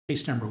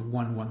Case number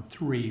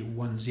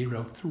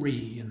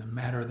 113103 in the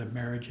matter of the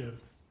marriage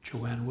of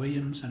Joanne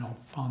Williams and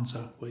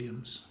Alphonsa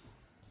Williams.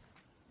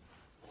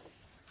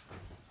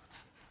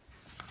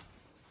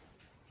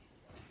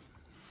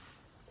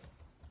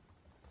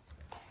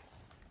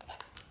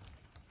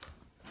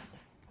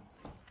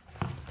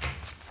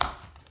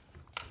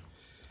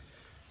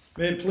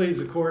 May it please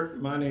the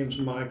court, my name is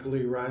Michael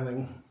E.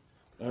 Reiling.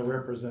 I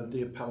represent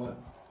the appellant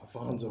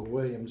Alphonsa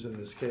Williams in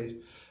this case.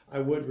 I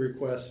would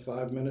request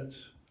 5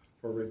 minutes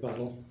for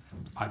rebuttal.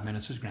 5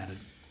 minutes is granted.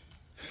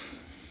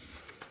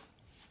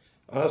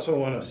 I also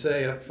want to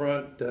say up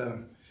front,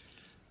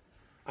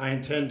 I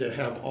intend to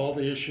have all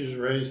the issues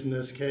raised in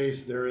this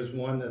case. There is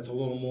one that's a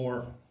little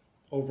more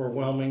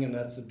overwhelming, and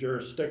that's the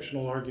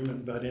jurisdictional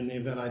argument, but in the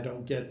event I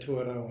don't get to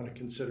it, I want to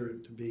consider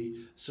it to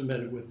be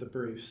submitted with the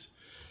briefs.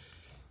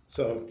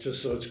 So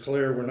just so it's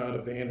clear, we're not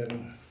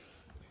abandoning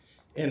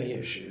any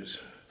issues.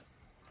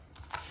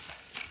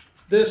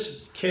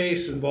 This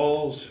case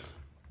involves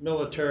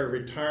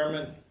military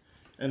retirement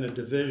and a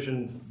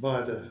division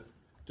by the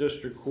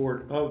district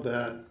court of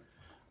that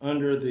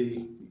under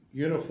the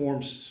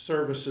Uniformed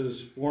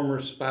Services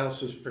Former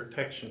Spouses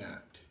Protection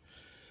Act,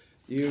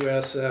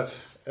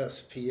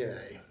 USF-SPA.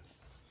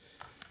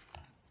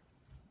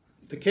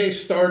 The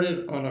case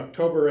started on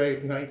October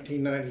 8,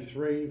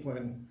 1993,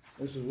 when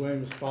Mrs.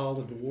 Williams filed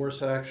a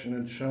divorce action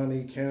in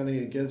Shawnee County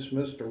against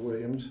Mr.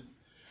 Williams.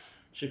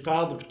 She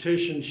filed the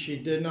petition. She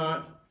did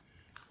not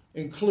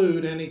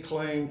include any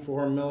claim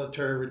for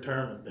military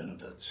retirement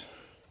benefits.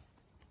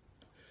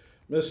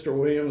 Mr.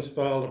 Williams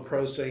filed a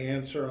pro se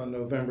answer on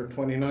November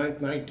 29,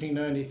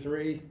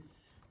 1993,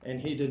 and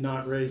he did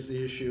not raise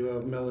the issue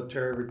of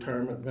military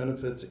retirement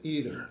benefits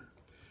either.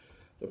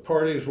 The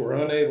parties were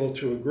unable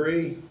to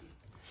agree,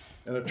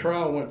 and a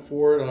trial went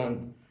forward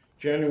on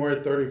January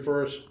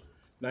 31st,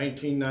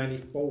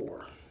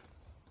 1994.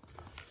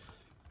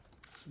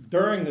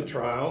 During the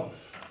trial,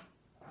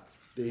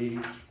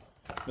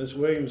 Ms.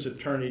 Williams'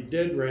 attorney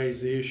did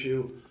raise the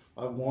issue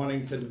of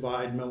wanting to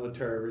divide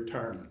military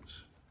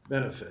retirements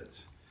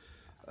benefits.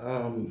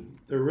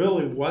 There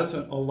really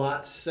wasn't a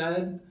lot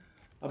said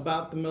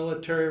about the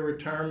military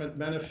retirement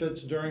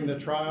benefits during the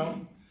trial.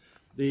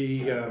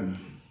 There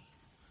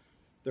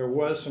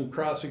was some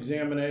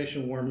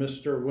cross-examination where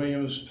Mr.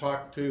 Williams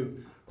talked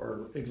to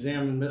or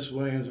examined Ms.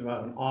 Williams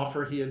about an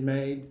offer he had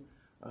made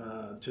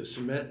to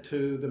submit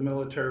to the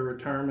military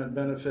retirement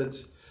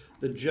benefits.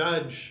 The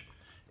judge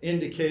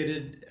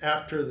indicated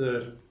after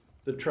the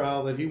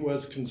trial that he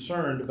was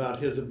concerned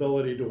about his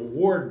ability to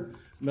award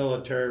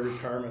military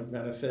retirement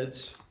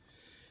benefits,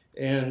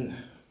 and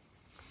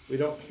we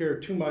don't hear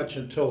too much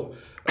until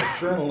a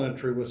journal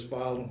entry was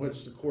filed in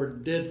which the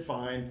court did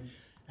find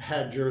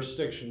had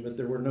jurisdiction, but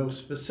there were no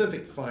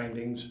specific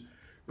findings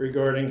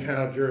regarding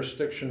how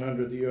jurisdiction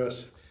under the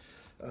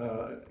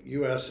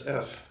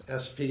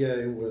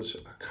USF-SPA was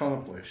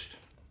accomplished.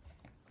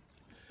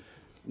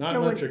 Not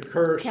much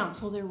occurs.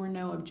 Counsel, there were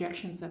no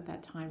objections at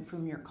that time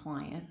from your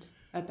client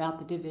about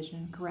the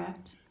division,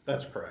 correct?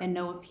 That's correct. And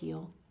no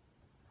appeal?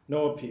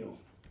 No appeal.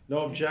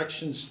 No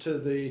objections to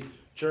the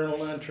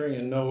journal entry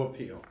and no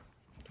appeal.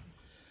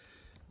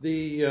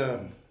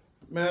 The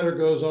matter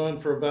goes on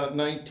for about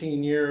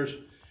 19 years,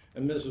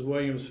 and Mrs.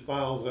 Williams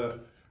files a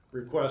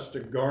request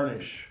to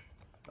garnish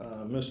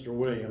Mr.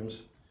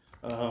 Williams.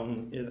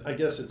 I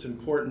guess it's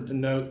important to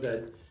note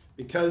that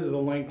because of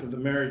the length of the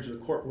marriage, the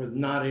court was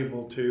not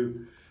able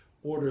to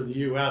order the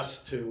U.S.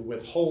 to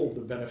withhold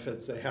the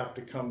benefits. They have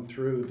to come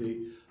through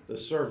the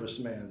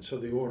serviceman. So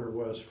the order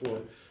was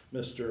for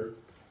Mr.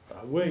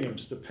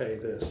 Williams to pay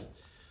this.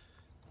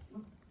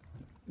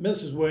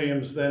 Mrs.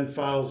 Williams then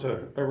files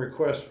a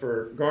request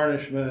for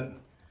garnishment.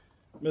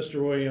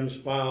 Mr. Williams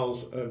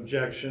files an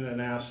objection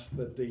and asks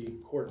that the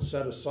court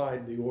set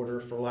aside the order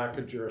for lack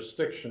of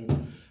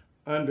jurisdiction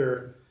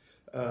under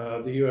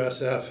the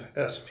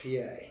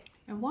USF-SPA.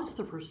 And what's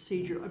the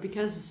procedure?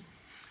 Because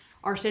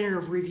our standard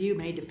of review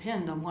may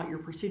depend on what your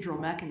procedural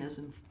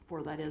mechanism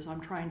for that is.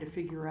 I'm trying to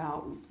figure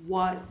out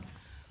what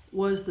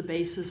was the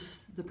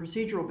basis, the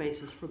procedural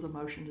basis for the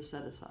motion to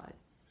set aside.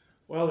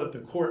 Well, that the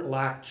court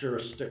lacked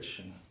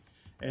jurisdiction.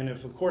 And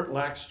if the court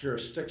lacks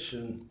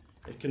jurisdiction,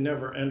 it can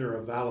never enter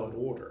a valid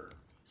order.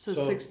 So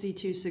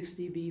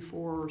 6260B4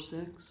 or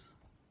 6?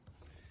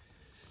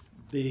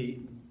 The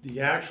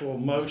actual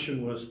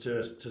motion was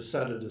to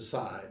set it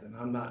aside, and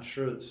I'm not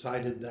sure it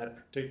cited that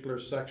particular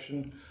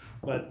section,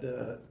 but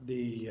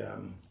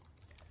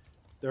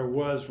there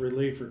was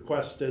relief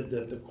requested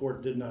that the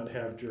court did not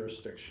have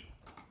jurisdiction.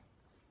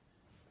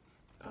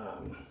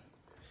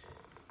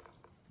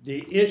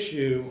 The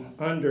issue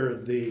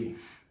under the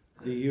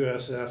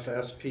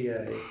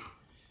USF-SPA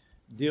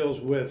deals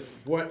with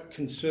what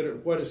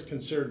is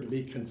considered to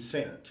be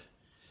consent.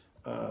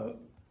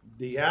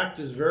 The act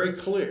is very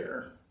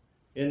clear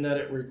in that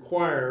it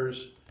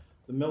requires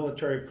the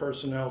military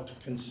personnel to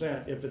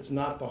consent if it's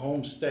not the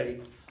home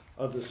state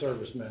of the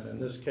servicemen. In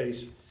this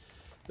case,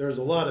 there's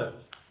a lot of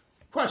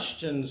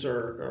questions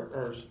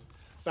or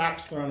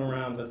facts thrown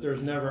around, but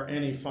there's never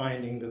any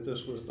finding that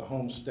this was the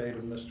home state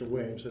of Mr.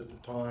 Williams at the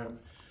time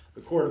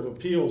the Court of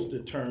Appeals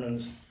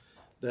determines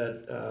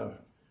that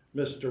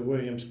Mr.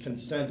 Williams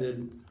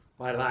consented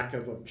by lack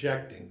of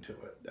objecting to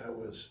it. That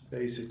was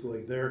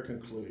basically their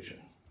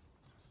conclusion.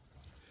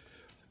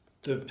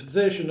 The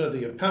position of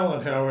the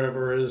appellant,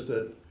 however, is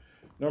that,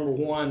 number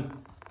one,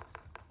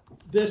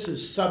 this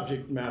is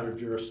subject matter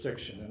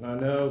jurisdiction. And I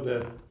know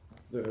that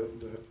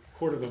the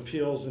Court of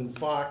Appeals in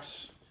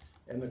Fox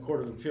and the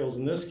Court of Appeals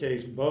in this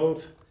case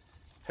both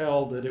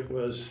held that it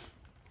was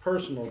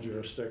personal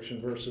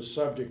jurisdiction versus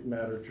subject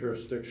matter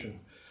jurisdiction.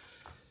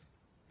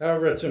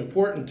 However, it's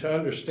important to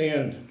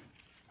understand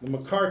the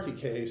McCarthy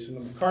case, and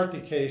the McCarthy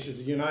case is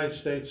a United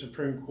States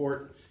Supreme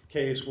Court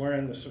case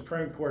wherein the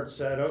Supreme Court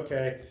said,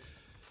 okay,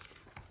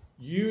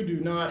 you do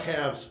not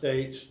have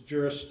states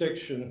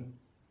jurisdiction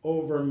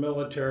over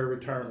military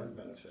retirement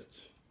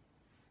benefits.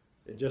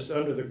 It just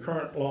under the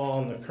current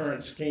law and the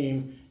current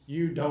scheme,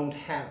 you don't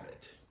have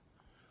it.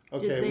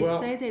 Okay, Did they well,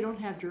 say they don't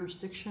have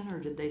jurisdiction, or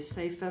did they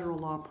say federal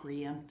law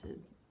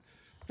preempted?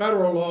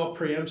 federal law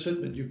preempts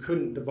it, but you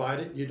couldn't divide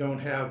it. You don't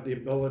have the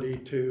ability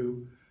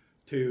to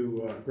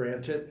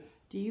grant it.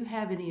 Do you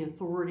have any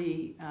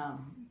authority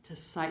to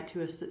cite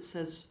to us that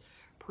says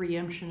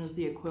preemption is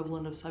the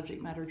equivalent of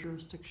subject matter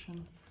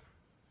jurisdiction?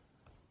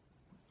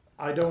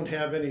 I don't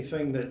have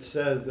anything that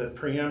says that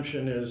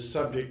preemption is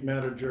subject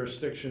matter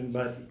jurisdiction,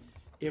 but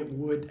it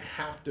would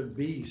have to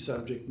be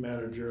subject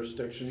matter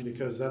jurisdiction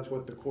because that's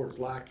what the court's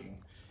lacking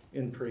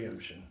in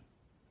preemption.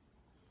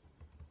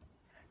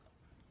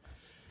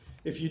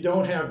 If you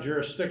don't have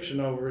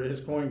jurisdiction over it, it's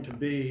going to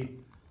be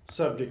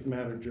subject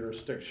matter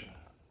jurisdiction.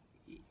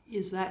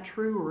 Is that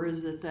true, or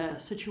is it the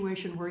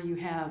situation where you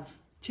have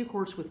two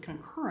courts with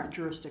concurrent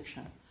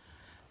jurisdiction,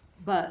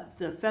 but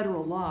the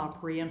federal law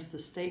preempts the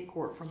state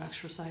court from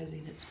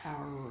exercising its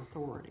power or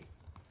authority?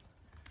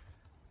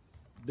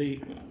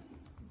 The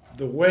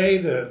way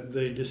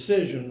the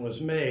decision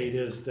was made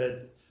is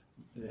that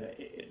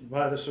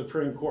by the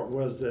Supreme Court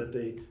was that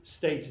the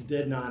states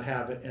did not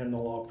have it and the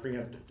law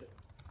preempted it.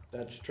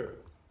 That's true.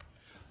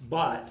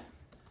 But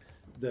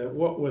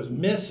what was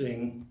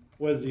missing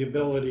was the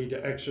ability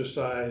to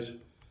exercise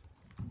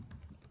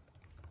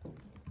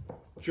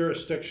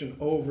jurisdiction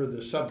over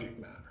the subject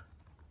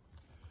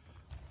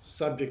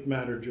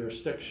matter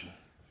jurisdiction.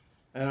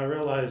 And I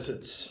realize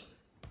it's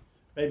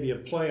maybe a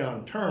play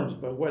on terms,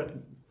 but what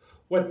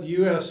the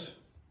U.S.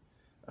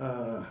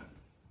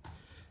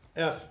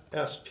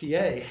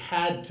 FSPA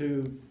had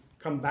to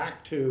come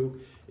back to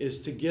is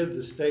to give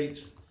the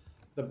states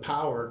the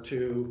power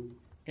to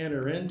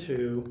enter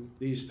into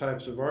these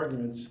types of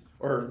arguments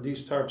or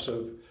these types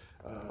of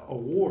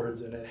awards,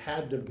 and it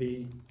had to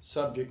be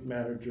subject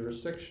matter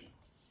jurisdiction.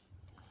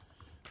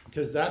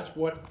 Because that's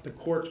what the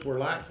courts were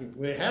lacking.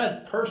 We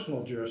had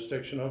personal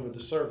jurisdiction over the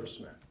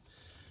servicemen.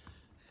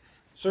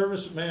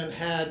 Servicemen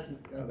had,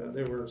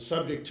 they were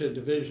subject to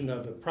division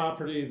of the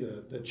property,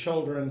 the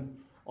children,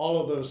 all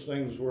of those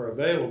things were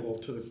available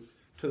to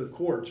the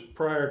courts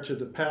prior to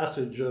the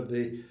passage of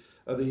the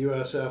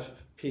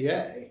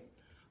USFPA,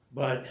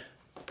 but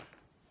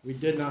we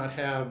did not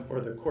have,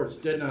 or the courts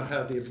did not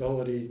have the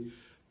ability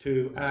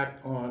to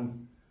act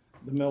on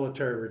the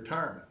military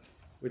retirement,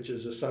 which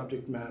is a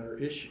subject matter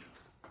issue.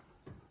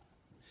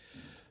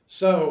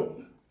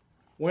 So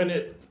when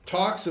it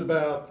talks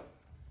about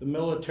the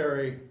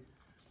military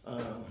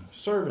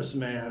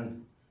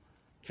serviceman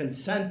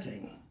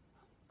consenting,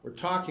 we're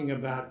talking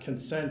about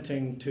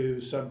consenting to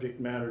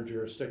subject matter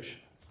jurisdiction.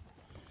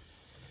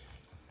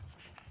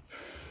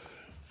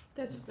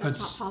 That's not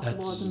That's-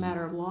 possible as a that's-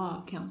 matter of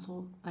law,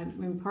 counsel. I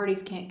mean,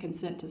 parties can't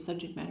consent to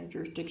subject matter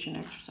jurisdiction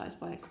exercised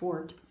by a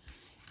court.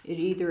 It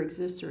either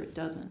exists or it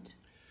doesn't.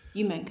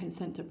 You meant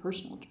consent to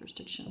personal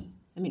jurisdiction.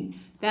 I mean,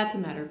 that's a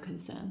matter of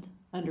consent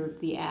under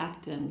the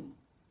Act and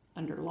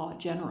under law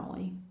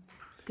generally,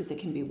 because it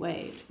can be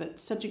waived. But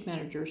subject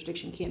matter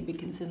jurisdiction can't be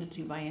consented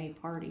to by any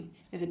party.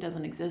 If it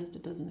doesn't exist,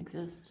 it doesn't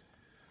exist.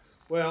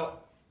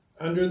 Well,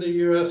 under the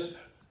US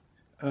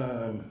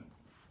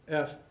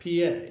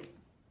FPA,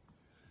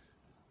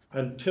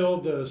 until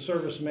the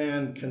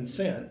serviceman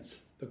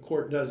consents, the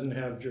court doesn't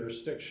have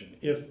jurisdiction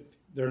if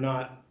they're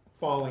not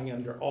falling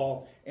under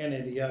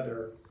any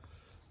of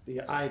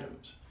the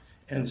items.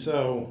 And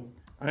so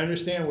I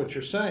understand what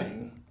you're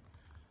saying,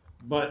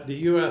 but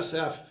the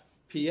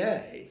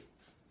USFPA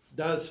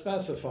does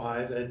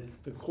specify that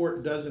the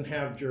court doesn't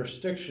have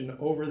jurisdiction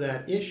over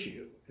that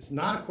issue. It's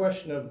not a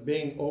question of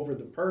being over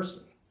the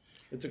person.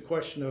 It's a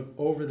question of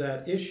over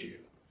that issue.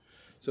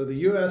 So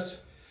the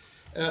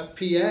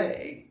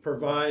USFPA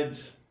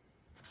provides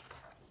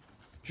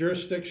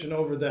jurisdiction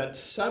over that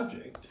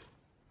subject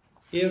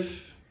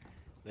if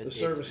the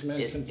serviceman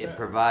consents. It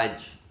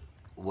provides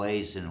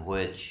ways in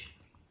which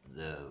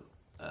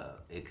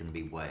it can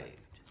be waived.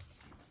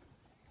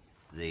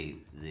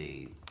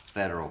 The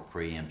federal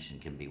preemption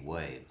can be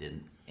waived,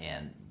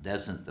 and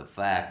doesn't the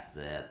fact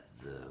that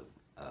the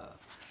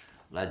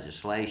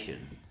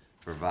legislation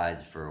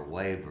provides for a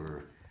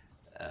waiver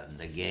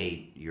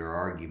negate your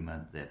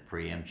argument that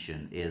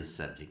preemption is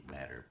subject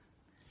matter?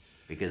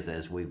 Because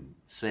as we've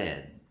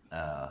said,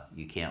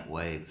 you can't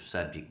waive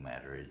subject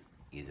matter.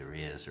 either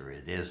is or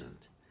it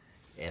isn't.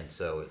 And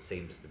so it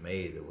seems to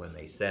me that when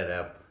they set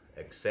up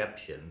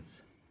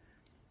exceptions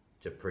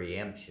to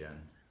preemption,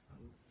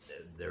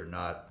 they're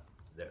not,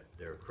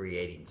 they're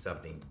creating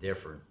something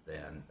different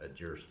than a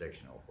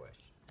jurisdictional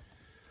question.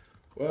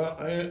 Well,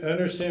 I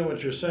understand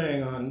what you're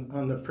saying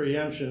on the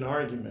preemption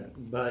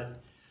argument, but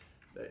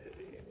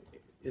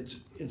it's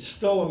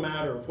still a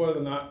matter of whether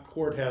or not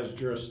court has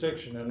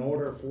jurisdiction. In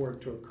order for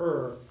it to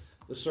occur,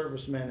 the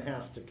serviceman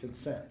has to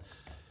consent.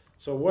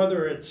 So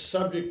whether it's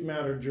subject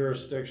matter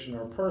jurisdiction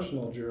or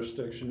personal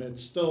jurisdiction,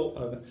 it's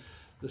still,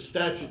 the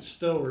statute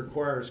still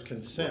requires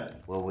consent.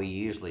 Well, we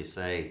usually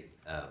say,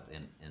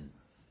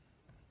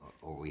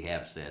 or we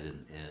have said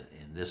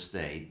in this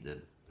state,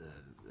 that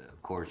the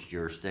court's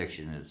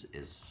jurisdiction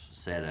is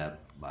set up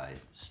by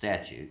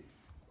statute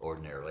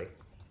ordinarily.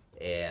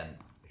 And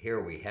here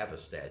we have a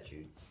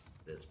statute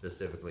that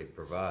specifically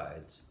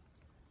provides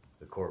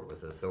the court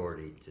with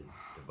authority to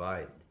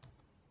divide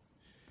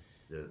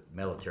the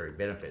military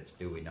benefits,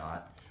 do we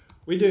not?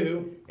 We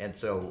do. And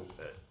so,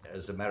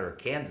 as a matter of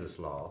Kansas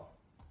law,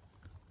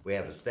 we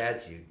have a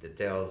statute that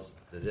tells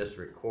the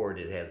district court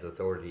it has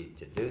authority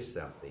to do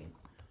something.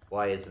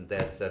 Why isn't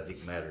that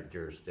subject matter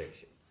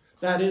jurisdiction?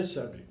 That is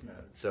subject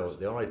matter. So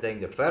the only thing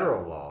the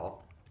federal law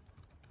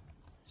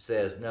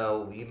says,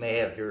 no, you may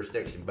have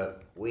jurisdiction,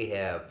 but we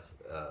have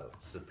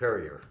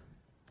superior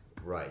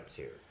rights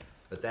here.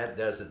 But that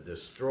doesn't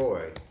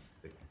destroy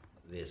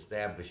the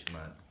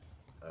establishment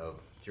of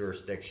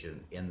jurisdiction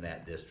in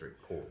that district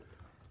court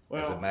as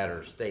a Well, matter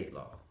of state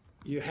law.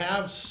 you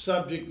have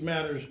subject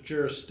matters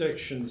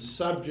jurisdiction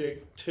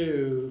subject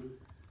to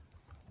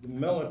the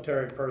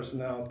military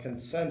personnel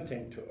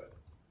consenting to it.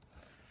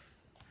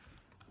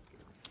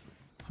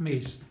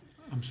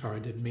 I'm sorry, I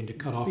didn't mean to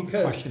cut off the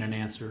Because- question and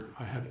answer.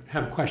 I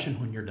have a question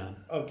when you're done.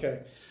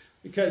 Okay,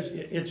 because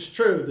it's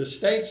true, the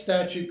state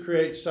statute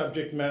creates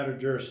subject matter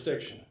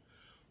jurisdiction,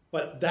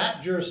 but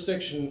that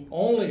jurisdiction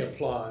only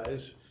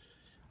applies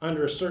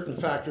under certain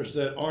factors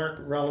that aren't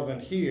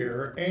relevant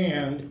here,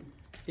 and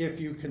if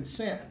you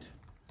consent.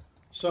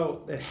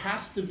 So it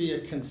has to be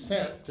a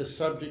consent to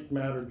subject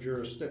matter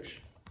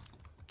jurisdiction.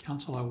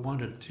 Counsel, I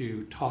wanted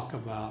to talk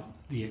about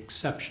the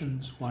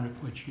exceptions, one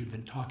of which you've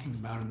been talking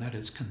about, and that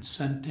is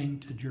consenting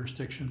to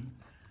jurisdiction.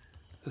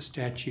 The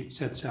statute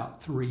sets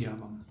out 3 of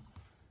them.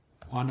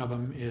 One of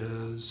them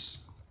is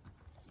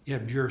you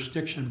have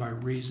jurisdiction by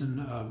reason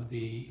of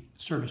the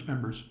service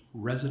member's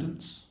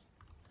residence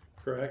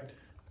Correct?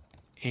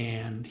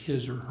 and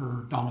his or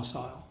her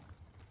domicile.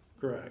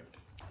 Correct.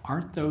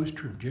 Aren't those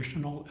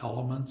traditional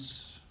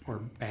elements or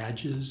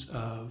badges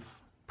of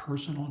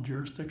personal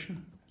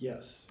jurisdiction?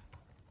 Yes,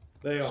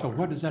 they are. So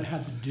what does that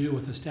have to do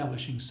with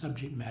establishing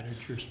subject matter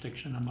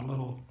jurisdiction? I'm a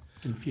little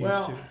confused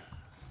Well,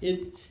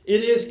 too.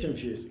 it is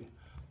confusing.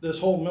 This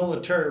whole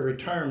military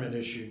retirement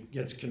issue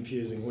gets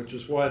confusing, which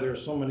is why there are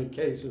so many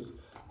cases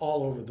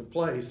all over the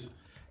place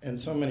and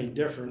so many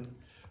different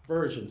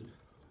versions.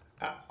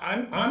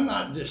 I'm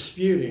not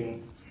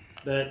disputing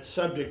that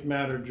subject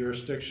matter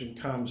jurisdiction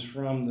comes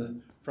from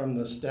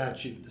the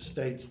statute, the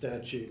state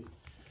statute.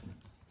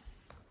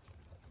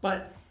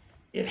 But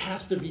it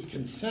has to be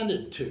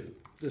consented to.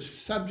 The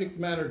subject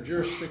matter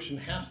jurisdiction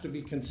has to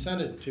be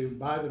consented to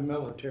by the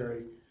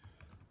military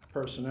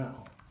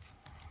personnel.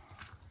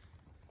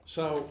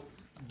 So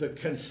the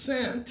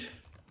consent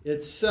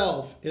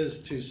itself is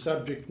to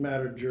subject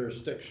matter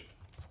jurisdiction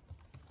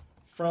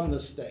from the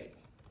state.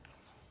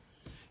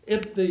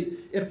 If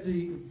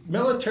the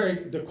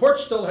military, the court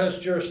still has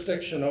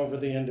jurisdiction over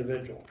the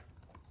individual.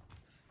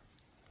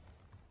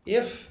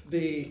 If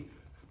the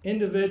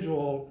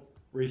individual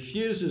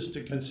refuses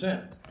to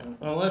consent, and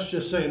let's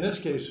just say in this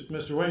case,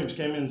 Mr. Williams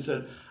came in and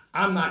said,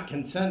 I'm not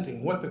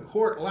consenting. What the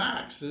court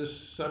lacks is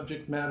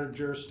subject matter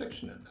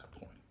jurisdiction at that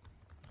point,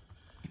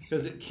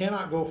 because it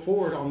cannot go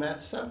forward on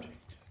that subject.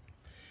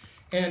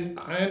 And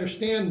I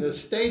understand the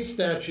state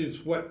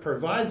statutes what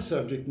provides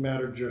subject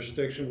matter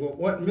jurisdiction, but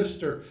what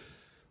Mr.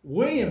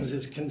 Williams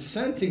is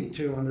consenting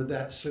to under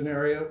that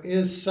scenario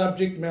is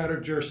subject matter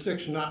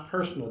jurisdiction, not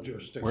personal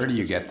jurisdiction. Where do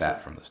you get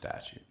that from the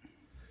statute?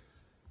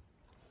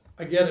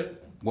 I get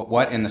it,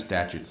 What in the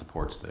statute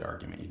supports the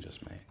argument you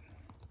just made?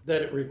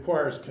 that it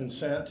requires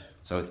consent.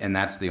 So, and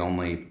that's the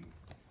only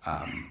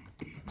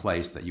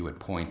place that you would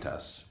point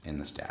us in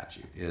the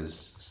statute,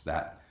 is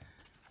that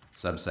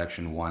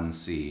subsection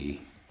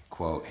 1C,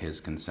 quote,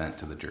 his consent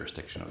to the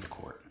jurisdiction of the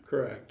court.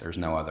 Correct. There's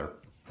no other,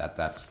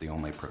 that's the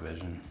only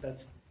provision?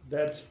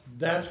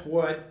 That's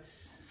what,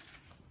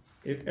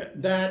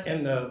 that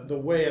and the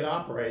way it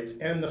operates,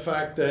 and the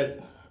fact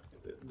that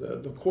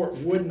the court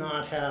would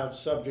not have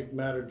subject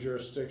matter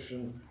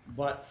jurisdiction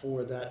but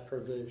for that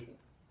provision.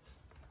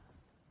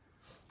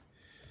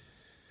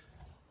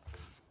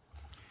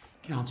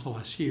 Counsel,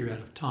 I see you're out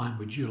of time.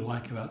 Would you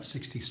like about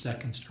 60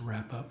 seconds to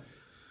wrap up?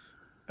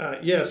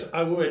 Yes,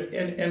 I would.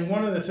 And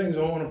one of the things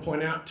I want to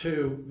point out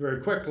too very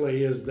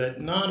quickly is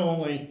that not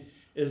only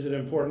is it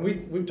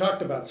important, we've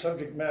talked about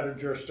subject matter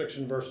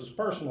jurisdiction versus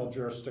personal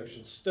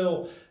jurisdiction.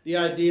 Still, the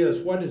idea is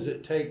what does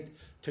it take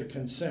to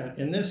consent?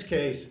 In this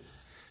case,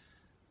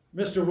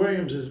 Mr.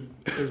 Williams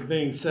is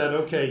being said,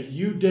 okay,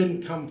 you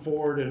didn't come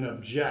forward and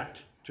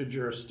object to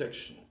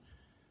jurisdiction.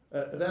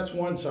 That's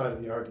one side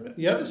of the argument.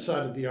 The other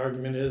side of the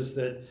argument is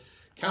that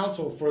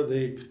counsel for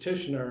the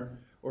petitioner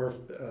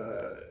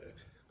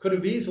could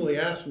have easily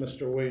asked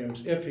Mr.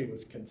 Williams if he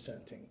was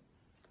consenting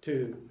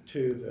to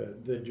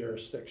the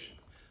jurisdiction.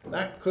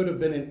 That could have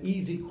been an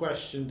easy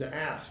question to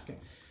ask.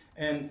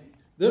 And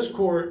this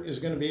court is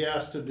going to be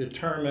asked to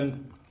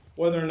determine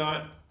whether or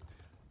not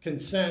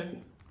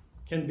consent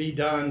can be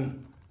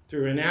done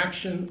through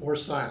inaction or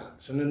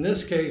silence. And in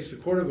this case, the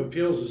Court of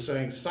Appeals is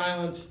saying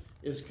silence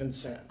is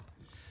consent.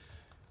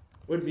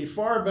 Would be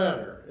far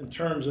better in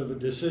terms of a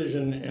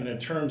decision and in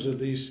terms of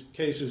these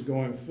cases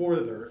going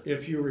further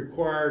if you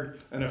required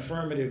an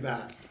affirmative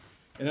act.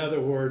 In other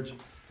words,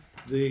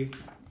 the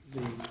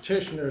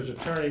petitioner's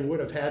attorney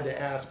would have had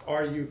to ask,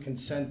 are you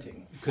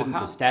consenting? Couldn't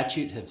the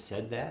statute have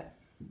said that,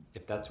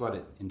 if that's what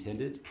it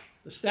intended?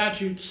 The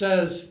statute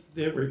says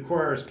it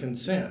requires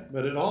consent,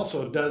 but it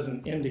also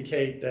doesn't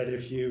indicate that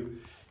if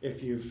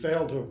you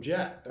fail to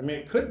object. I mean,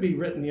 it could be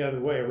written the other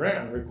way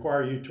around,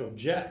 require you to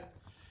object.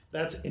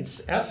 That's in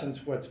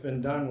essence what's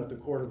been done with the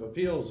Court of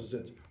Appeals, is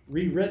it's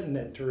rewritten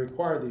it to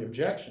require the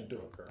objection to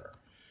occur.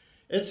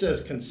 It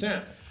says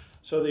consent.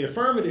 So the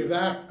affirmative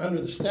act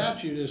under the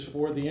statute is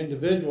for the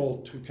individual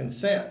to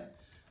consent.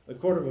 The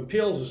Court of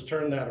Appeals has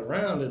turned that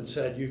around and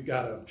said you've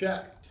got to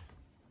object.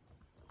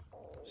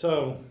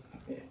 So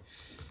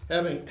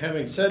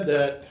having said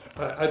that,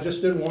 I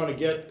just didn't want to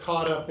get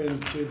caught up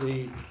into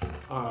the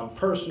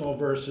personal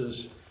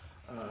versus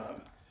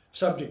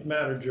subject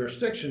matter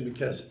jurisdiction,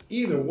 because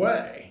either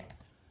way,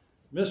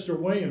 Mr.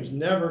 Williams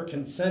never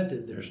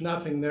consented. There's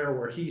nothing there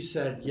where he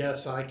said,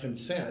 yes, I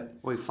consent.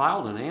 We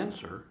filed an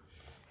answer.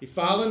 He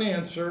filed an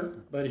answer,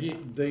 but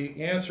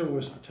the answer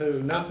was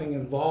to nothing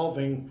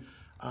involving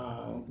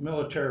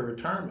military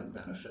retirement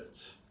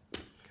benefits.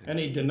 And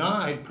he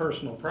denied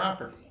personal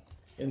property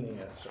in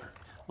the answer.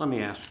 Let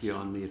me ask you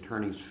on the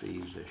attorney's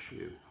fees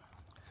issue.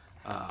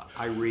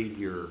 I read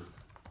your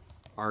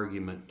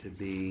argument to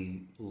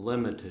be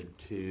limited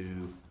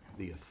to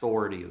the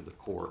authority of the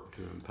court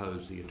to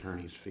impose the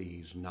attorney's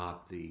fees,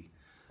 not the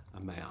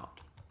amount.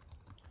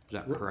 Is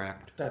that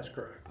correct? That's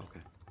correct.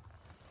 Okay.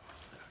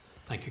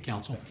 Thank you,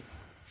 counsel.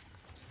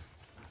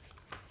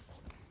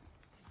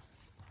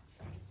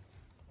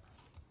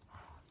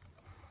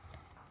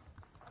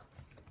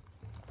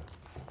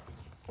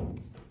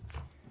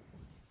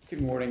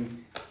 Good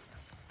morning.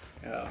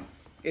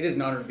 It is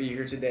an honor to be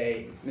here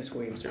today. Ms.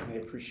 Williams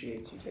certainly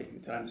appreciates you taking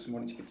the time this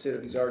morning to consider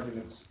these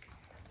arguments.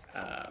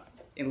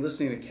 In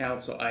listening to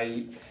counsel,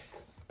 I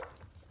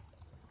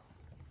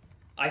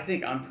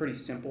think I'm pretty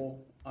simple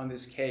on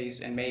this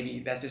case, and maybe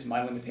that's just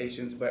my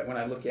limitations, but when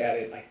I look at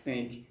it, I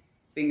think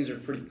things are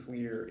pretty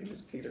clear in this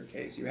particular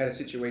case. You had a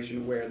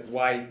situation where the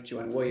wife,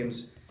 Joanne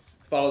Williams,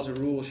 follows a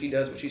rule. She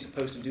does what she's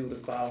supposed to do to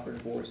file for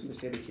divorce in the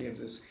state of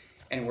Kansas,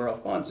 and where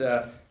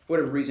Alfonso, for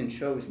whatever reason,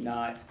 chose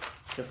not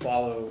to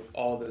follow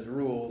all of those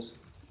rules,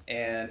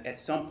 and at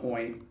some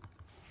point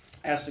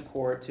asked the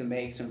court to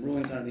make some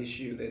rulings on an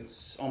issue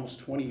that's almost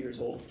 20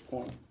 years old at the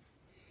point.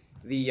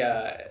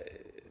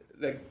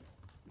 The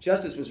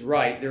justice was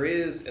right. There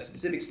is a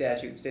specific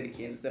statute in the state of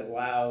Kansas that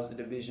allows the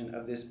division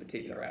of this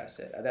particular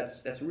asset.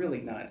 That's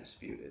really not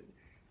disputed.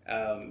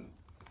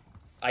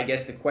 I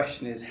guess the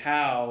question is,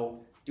 how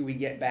do we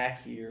get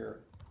back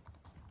here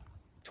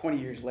 20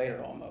 years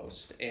later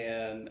almost?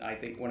 And I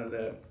think one of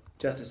the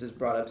justices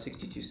brought up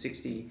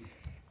 6260.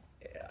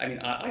 I mean,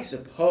 I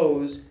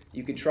suppose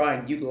you could try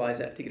and utilize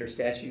that particular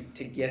statute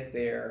to get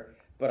there,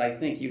 but I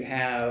think you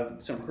have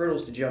some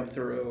hurdles to jump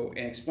through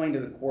and explain to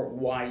the court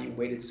why you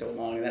waited so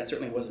long, and that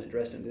certainly wasn't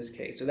addressed in this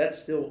case. So that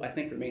still, I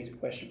think, remains a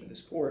question for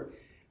this court.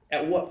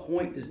 At what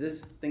point does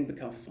this thing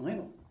become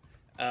final?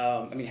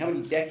 I mean, how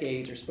many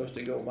decades are supposed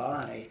to go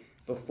by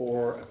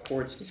before a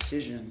court's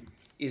decision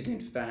is, in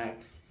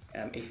fact,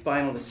 a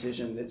final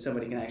decision that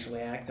somebody can actually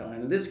act on?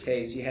 And in this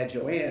case, you had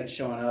Joanne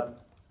showing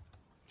up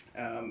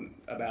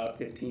about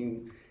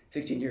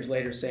 16 years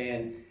later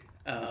saying,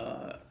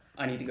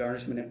 I need a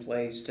garnishment in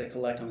place to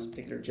collect on this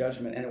particular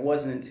judgment. And it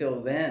wasn't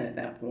until then, at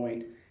that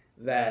point,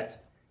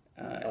 that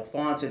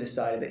Alfonso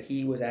decided that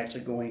he was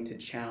actually going to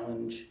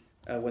challenge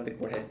what the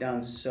court had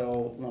done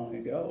so long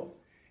ago.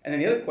 And then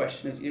the other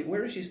question is,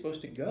 where is she supposed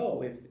to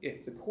go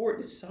if the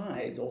court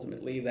decides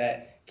ultimately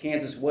that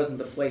Kansas wasn't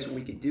the place where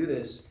we could do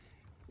this?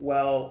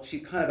 Well,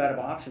 she's kind of out of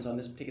options on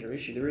this particular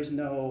issue. There is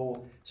no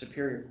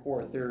superior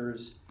court.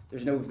 There's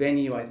no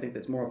venue, I think,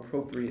 that's more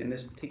appropriate in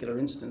this particular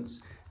instance.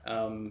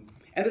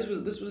 And this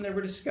was never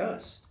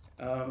discussed.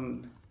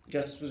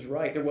 Justice was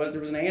right. There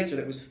was an answer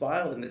that was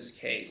filed in this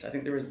case. I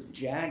think there was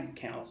JAG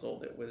counsel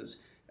that was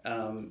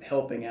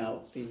helping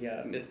out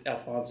the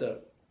Alfonso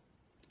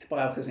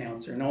file his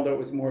answer. And although it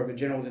was more of a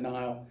general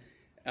denial,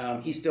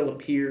 he still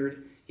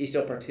appeared. He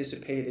still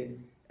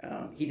participated.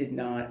 He did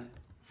not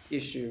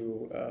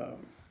issue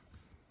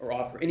or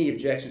offer any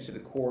objections to the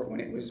court when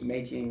it was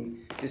making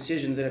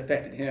decisions that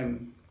affected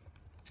him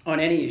on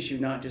any issue,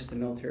 not just the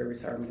military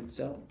retirement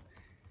itself.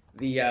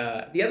 The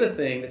other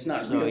thing that's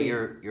not So really,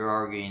 you're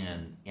arguing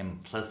an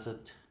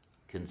implicit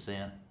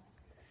consent?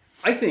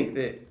 I think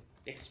that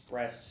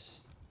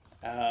express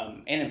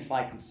and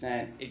implied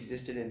consent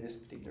existed in this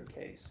particular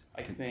case.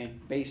 I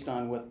think based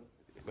on what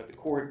the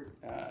court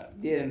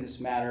did in this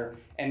matter,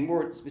 and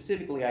more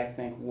specifically, I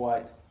think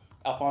what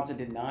Alfonso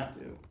did not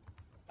do.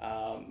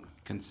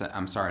 Consent,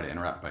 I'm sorry to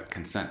interrupt, but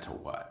consent to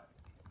what?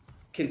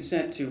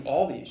 Consent to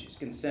all the issues.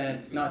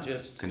 Consent, not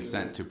just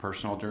Consent to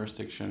personal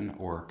jurisdiction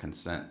or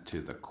consent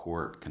to the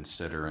court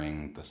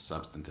considering the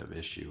substantive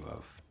issue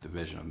of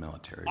division of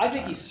military I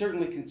think he retirement?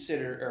 certainly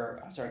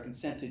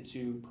consented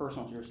to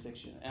personal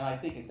jurisdiction, and I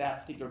think at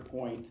that particular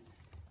point,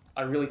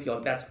 I really feel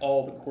like that's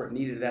all the court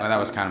needed. At that Well, that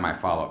was point. kind of my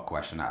follow-up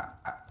question.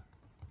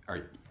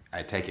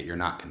 I take it you're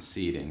not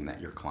conceding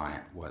that your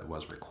client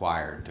was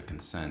required to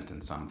consent in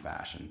some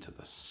fashion to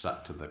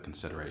the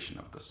consideration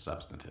of the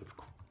substantive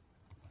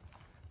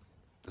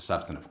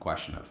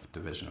question of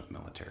division of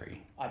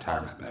military I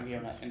retirement apologize, maybe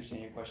I'm not benefits.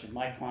 understanding your question.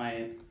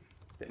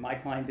 My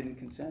client didn't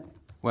consent?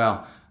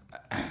 Well,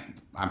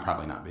 I'm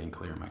probably not being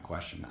clear in my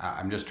question.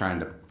 I'm just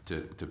trying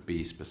to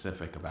be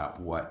specific about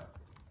what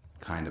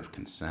kind of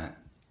consent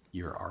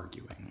you're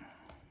arguing.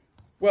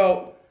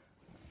 Well,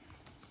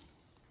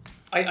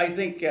 I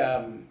think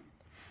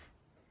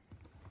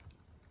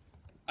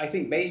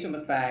based on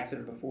the facts that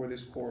are before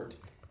this court,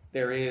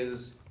 there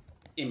is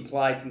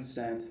implied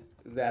consent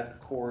that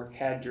the court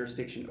had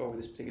jurisdiction over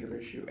this particular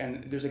issue.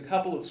 And there's a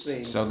couple of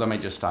things. So let me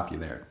just stop you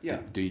there. Yeah.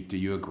 Do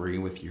you agree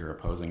with your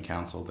opposing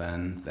counsel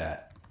then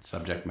that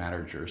subject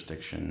matter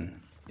jurisdiction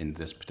in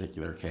this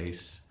particular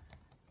case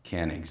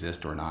can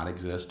exist or not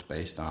exist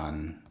based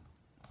on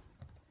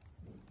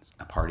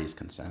a party's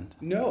consent?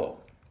 No.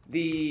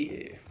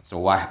 So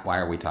why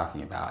are we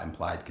talking about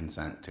implied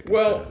consent to consider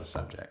Well, the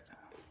subject?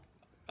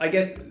 I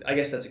guess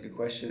that's a good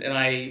question. And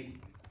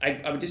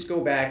I would just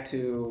go back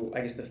to,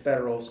 I guess, the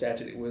federal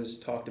statute that was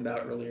talked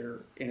about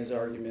earlier in his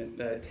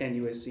argument, 10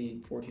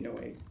 U.S.C.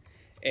 1408.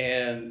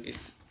 And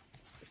it's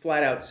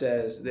flat out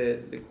says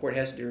that the court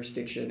has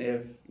jurisdiction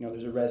if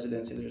there's a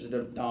residence, if there's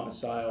a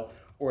domicile,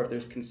 or if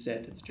there's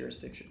consent to the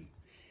jurisdiction.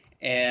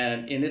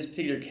 And in this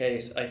particular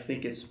case, I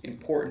think it's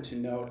important to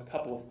note a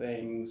couple of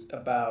things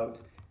about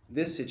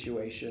this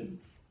situation.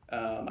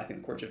 I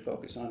think the court should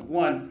focus on.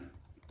 One,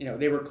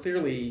 they were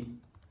clearly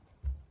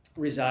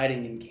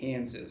residing in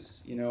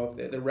Kansas.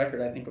 The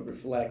record, I think, would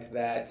reflect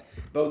that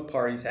both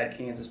parties had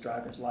Kansas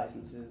driver's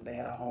licenses. They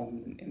had a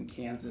home in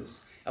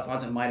Kansas.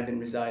 Alfonso might have been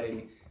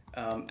residing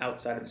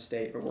outside of the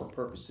state for work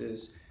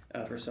purposes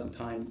for some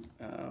time.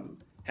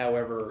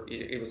 However,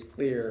 it was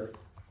clear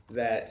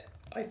that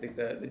I think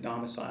the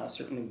domicile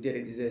certainly did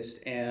exist.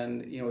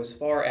 And, as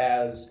far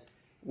as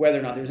whether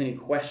or not there was any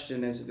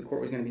question as if the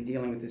court was going to be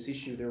dealing with this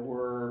issue, there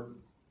were,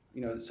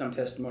 some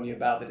testimony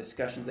about the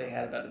discussions they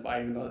had about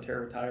dividing the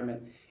military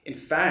retirement. In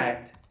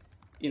fact,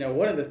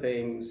 one of the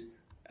things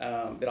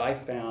that I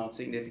found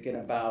significant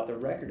about the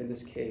record in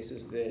this case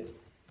is that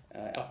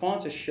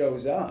Alfonso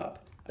shows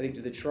up, I think,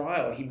 to the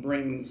trial. He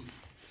brings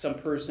some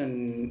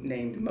person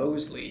named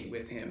Mosley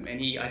with him,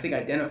 and he, I think,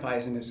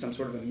 identifies him as some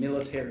sort of a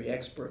military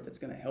expert that's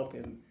going to help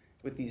him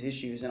with these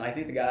issues. And I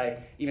think the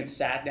guy even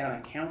sat down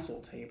at a counsel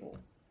table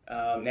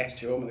next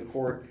to him, and the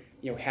court,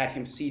 had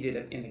him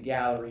seated in the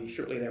gallery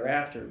shortly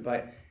thereafter.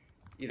 But,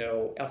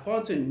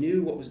 Alfonso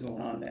knew what was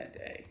going on that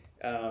day.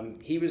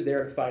 He was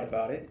there to fight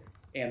about it,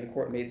 and the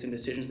court made some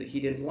decisions that he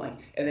didn't like,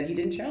 and then he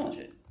didn't challenge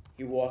it.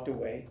 He walked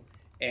away,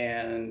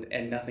 and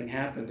nothing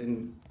happened,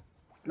 and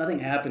nothing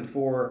happened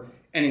for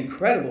an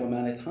incredible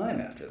amount of time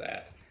after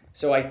that.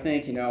 So I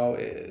think,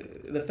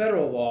 the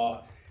federal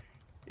law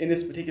in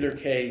this particular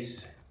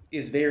case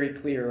is very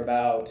clear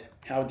about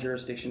how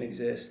jurisdiction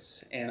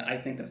exists, and I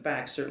think the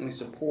facts certainly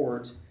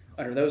support,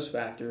 under those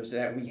factors,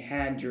 that we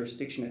had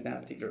jurisdiction at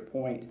that particular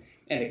point.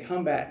 And to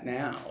come back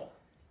now,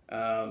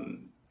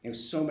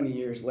 so many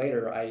years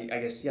later, I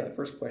guess, the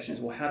first question is,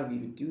 well, how do we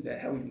even do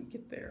that? How do we even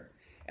get there?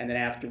 And then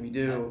after we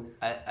do...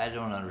 I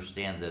don't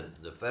understand.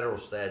 The federal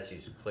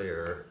statute's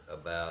clear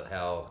about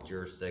how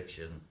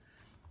jurisdiction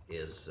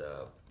is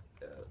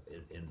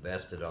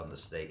invested on the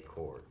state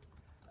court.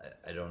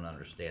 I don't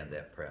understand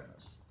that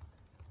premise.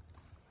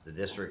 The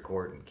district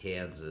court in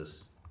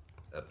Kansas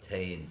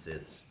obtains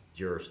its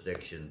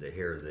jurisdiction to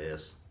hear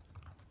this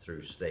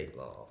through state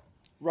law.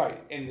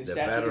 Right, and the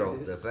statute The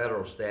exists.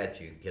 federal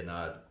statute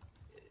cannot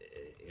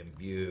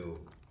imbue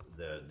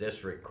the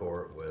district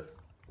court with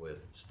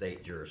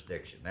state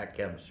jurisdiction. That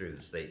comes through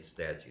the state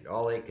statute.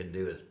 All they can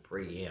do is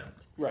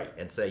preempt. Right.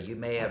 And say, you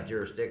may have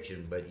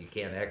jurisdiction, but you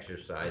can't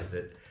exercise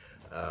it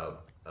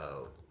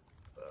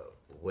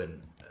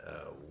when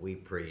we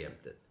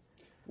preempt it.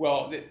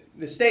 Well,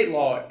 the state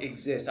law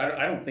exists.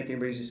 I don't think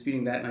anybody's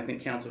disputing that, and I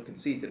think counsel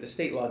concedes that the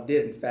state law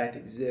did, in fact,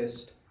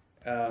 exist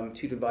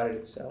to divide it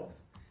itself.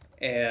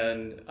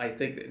 And I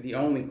think that the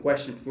only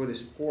question for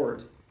this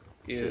court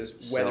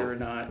is whether or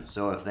not...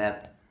 So if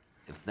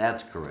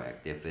that's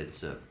correct, if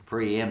it's a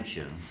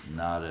preemption,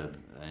 not an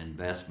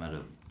investment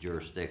of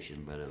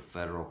jurisdiction, but a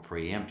federal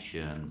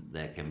preemption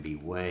that can be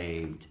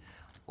waived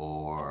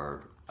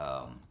or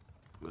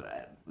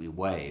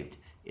waived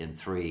in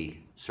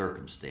 3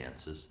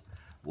 circumstances,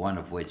 one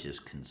of which is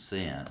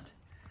consent,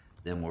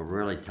 then we're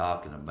really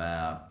talking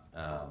about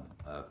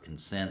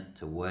consent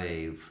to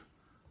waive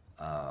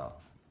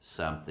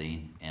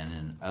something, and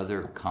in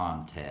other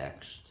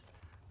contexts,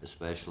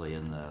 especially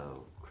in the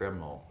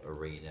criminal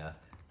arena,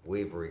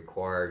 we've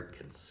required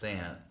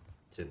consent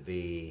to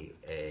be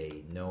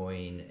a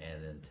knowing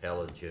and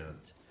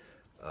intelligent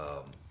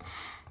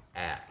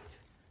act.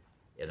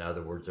 In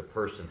other words, a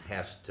person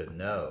has to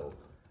know.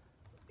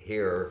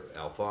 Here,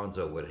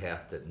 Alfonso would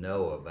have to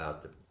know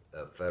about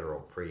the federal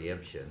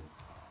preemption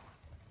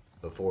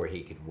before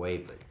he could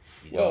waive it.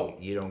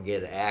 You don't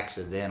get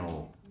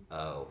accidental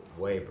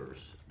waivers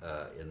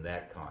in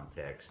that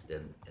context,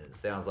 and it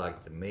sounds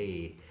like to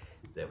me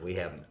that we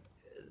have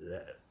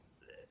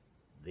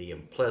the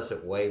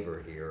implicit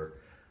waiver here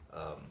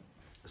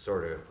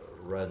sort of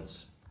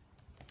runs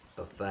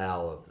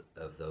afoul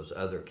of those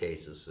other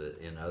cases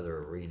in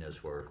other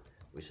arenas where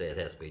we say it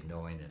has to be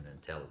knowing and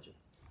intelligent.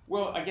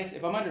 Well, I guess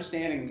if I'm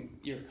understanding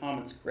your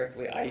comments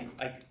correctly,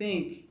 I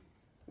think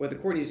what the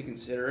court needs to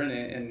consider, and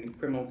in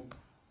criminal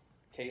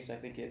case, I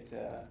think it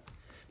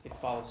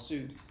follows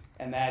suit,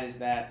 and that is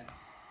that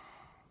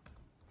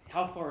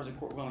how far is the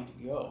court willing to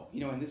go? You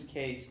know, in this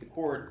case, the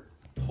court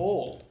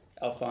told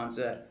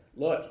Alfonso,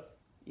 look,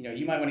 you know,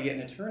 you might want to get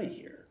an attorney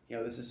here. You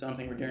know, this is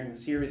something we're dealing with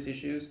serious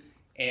issues,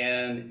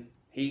 and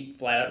he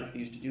flat out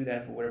refused to do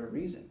that for whatever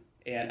reason.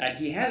 And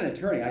he had an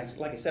attorney.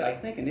 Like I said, I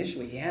think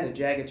initially he had a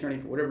JAG attorney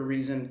for whatever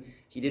reason.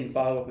 He didn't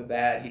follow up with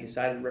that. He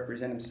decided to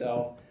represent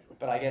himself.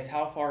 But I guess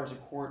how far is a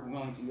court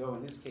willing to go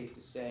in this case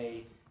to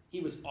say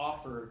he was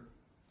offered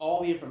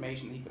all the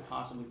information that he could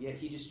possibly get?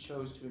 He just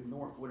chose to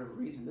ignore it for whatever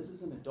reason. This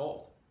is an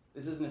adult.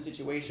 This isn't a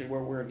situation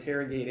where we're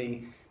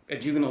interrogating a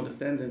juvenile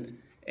defendant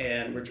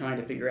and we're trying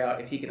to figure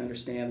out if he can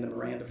understand the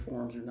Miranda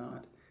forms or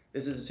not.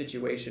 This is a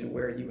situation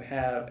where you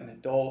have an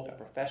adult, a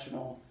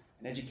professional,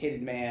 an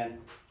educated man,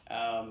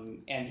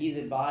 and he's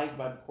advised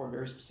by the court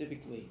very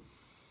specifically,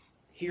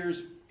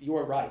 here's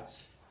your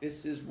rights.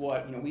 This is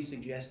what, you know, we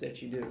suggest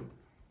that you do.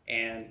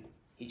 And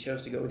he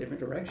chose to go a different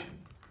direction.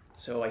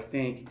 So I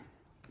think,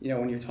 you know,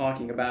 when you're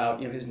talking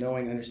about, you know, his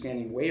knowing and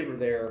understanding waiver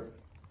there,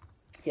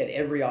 he had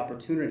every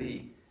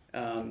opportunity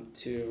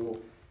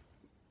to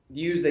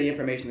use the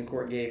information the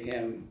court gave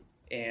him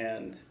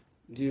and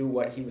do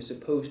what he was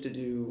supposed to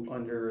do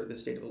under the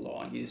state of the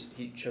law. And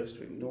he chose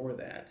to ignore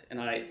that.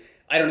 And I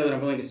don't know that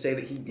I'm willing to say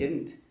that he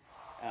didn't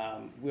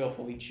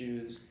willfully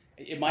choose.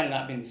 It might have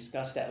not been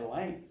discussed at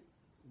length,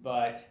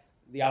 but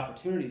the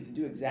opportunity to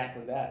do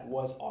exactly that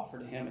was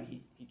offered to him, and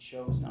he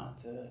chose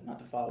not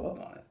to follow up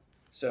on it.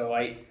 So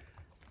I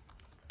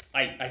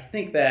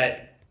think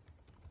that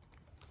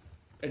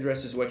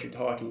addresses what you're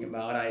talking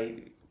about.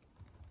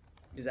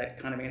 Does that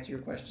kind of answer your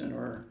question,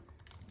 or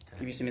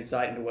give you some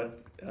insight into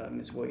what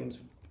Ms. Williams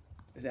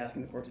is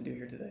asking the court to do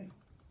here today?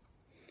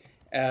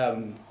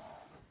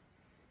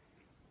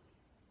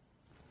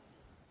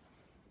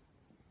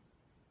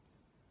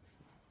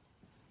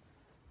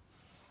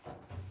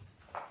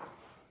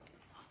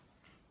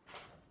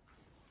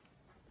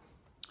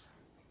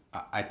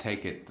 I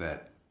take it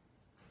that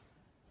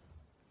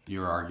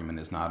your argument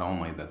is not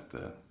only that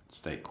the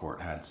state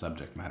court had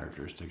subject matter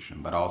jurisdiction,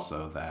 but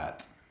also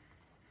that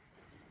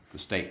the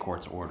state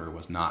court's order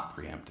was not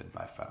preempted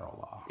by federal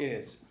law. It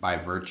is. By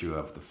virtue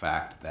of the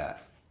fact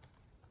that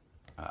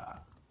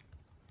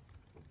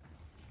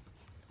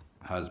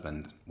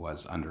husband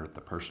was under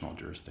the personal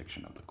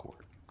jurisdiction of the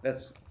court.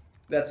 That's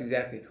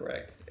exactly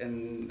correct,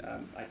 and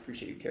I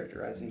appreciate you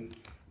characterizing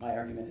my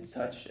argument as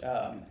such.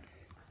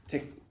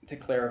 To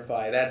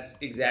clarify, that's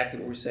exactly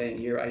what we're saying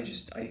here. I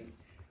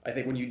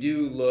think when you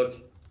do look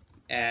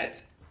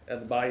at the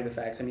body of the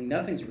facts, I mean,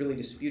 nothing's really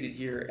disputed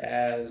here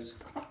as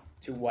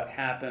to what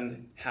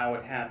happened, how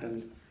it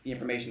happened, the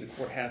information the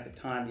court had at the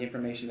time, the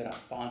information that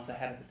Alfonso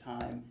had at the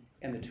time,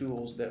 and the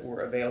tools that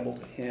were available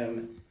to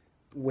him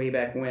way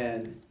back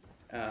when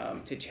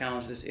to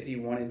challenge this if he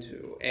wanted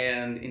to.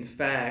 And in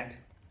fact,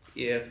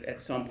 if at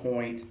some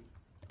point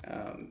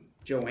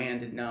Joanne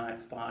did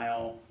not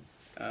file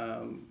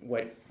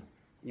what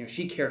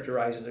she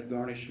characterizes as a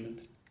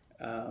garnishment,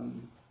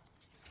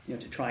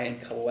 to try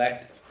and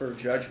collect her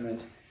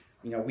judgment,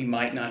 we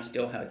might not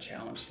still have a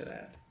challenge to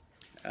that.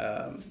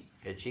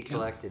 Had she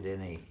collected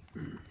any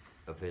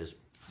of his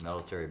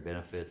military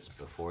benefits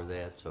before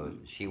that? So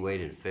she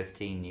waited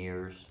 15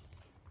 years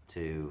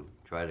to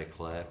try to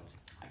collect?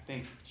 I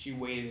think she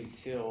waited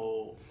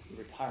until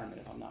retirement,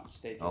 if I'm not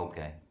mistaken.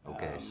 Okay.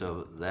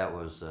 So that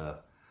was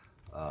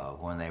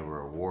when they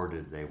were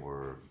awarded, they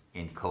were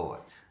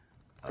inchoate.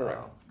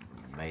 Correct.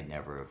 May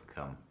never have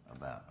come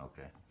about.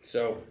 Okay.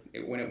 So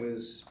when it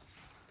was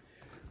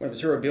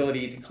her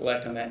ability to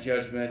collect on that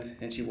judgment,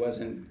 and she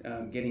wasn't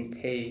getting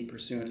paid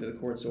pursuant to the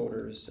court's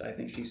orders, I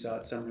think she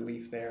sought some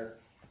relief there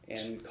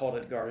and called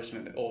it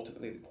garnishment. But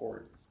ultimately, the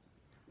court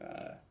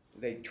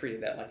they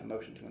treated that like a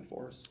motion to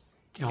enforce.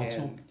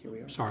 Counsel, And here we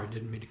are. sorry,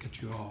 didn't mean to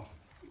cut you off.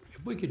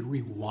 If we could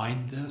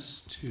rewind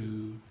this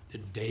to the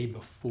day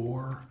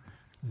before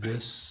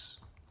this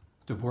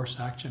divorce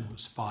action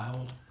was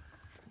filed,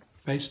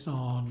 based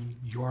on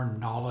your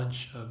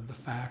knowledge of the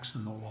facts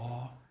and the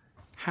law,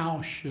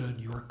 how should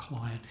your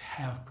client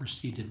have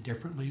proceeded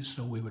differently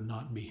so we would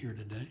not be here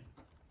today?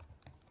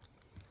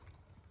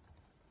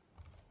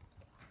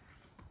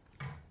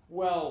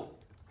 Well,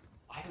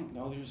 I don't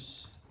know.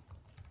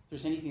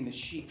 There's anything that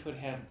she could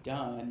have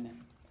done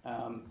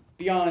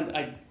beyond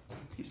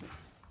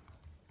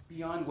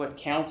beyond what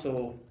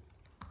counsel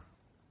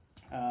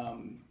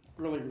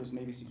earlier was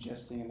maybe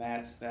suggesting, and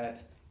that's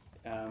that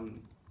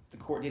the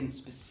court didn't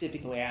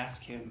specifically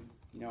ask him.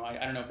 You know, I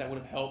don't know if that would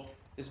have helped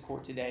this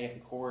court today if the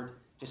court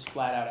just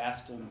flat out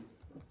asked him,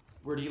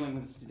 "We're dealing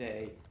with this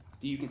today.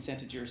 Do you consent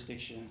to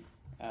jurisdiction?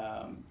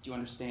 Do you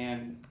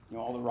understand, you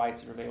know, all the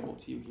rights that are available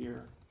to you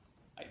here?"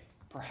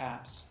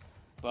 Perhaps,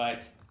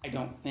 but I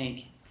don't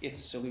think it's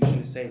a solution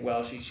to say,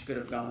 well, she could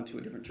have gone to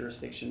a different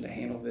jurisdiction to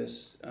handle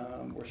this,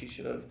 or she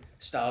should have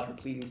styled her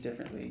pleadings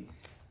differently.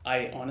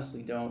 I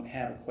honestly don't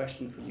have a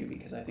question for you,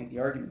 because I think the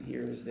argument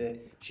here is that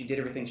she did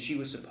everything she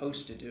was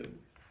supposed to do.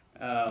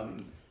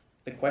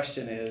 The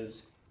question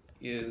is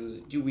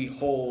do we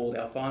hold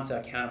Alfonso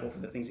accountable for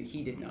the things that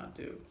he did not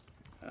do?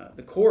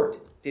 The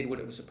court did what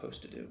it was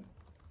supposed to do,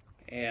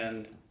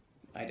 and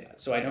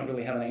so I don't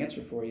really have an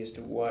answer for you as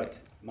to what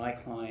my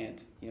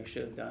client, you know,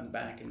 should have done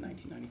back in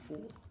 1994.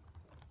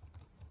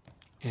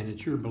 And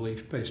it's your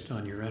belief, based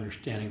on your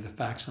understanding of the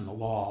facts and the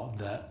law,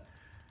 that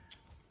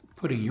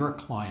putting your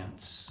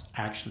client's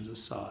actions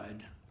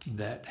aside,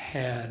 that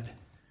had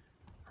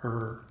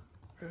Mr.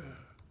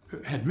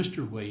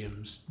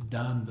 Williams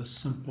done the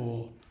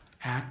simple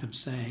act of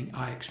saying,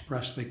 "I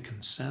expressly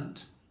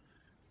consent,"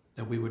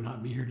 that we would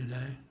not be here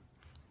today?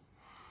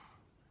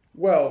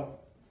 Well,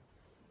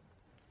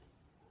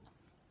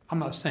 I'm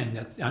not saying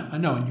that, I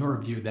know in your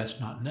view that's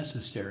not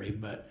necessary,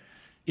 but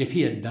if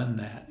he had done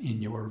that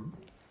in your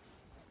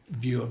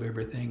view of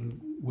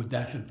everything, would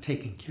that have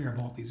taken care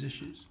of all these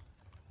issues?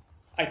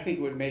 I think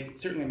it would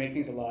certainly make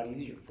things a lot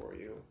easier for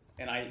you,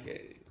 and I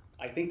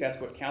think that's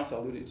what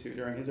counsel alluded to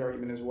during his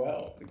argument as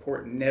well. The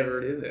court never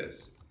did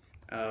this.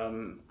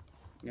 You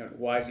know,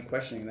 why is he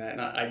questioning that?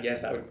 And I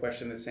guess I would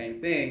question the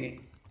same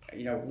thing.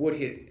 You know, would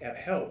it have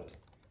helped?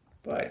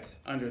 But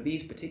under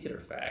these particular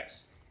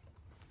facts,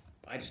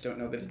 I just don't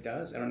know that it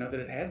does. I don't know that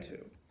it had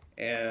to.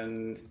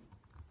 And,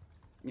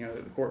 you know,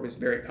 the court was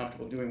very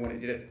comfortable doing what it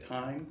did at the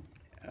time.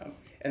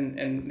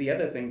 And the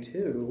other thing,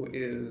 too,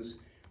 is,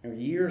 you know,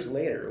 years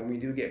later, when we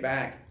do get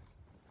back,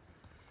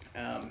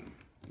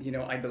 you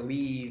know, I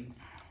believe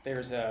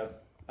there's a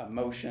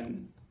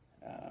motion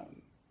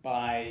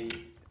by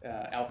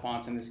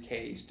Alfonso in this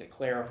case to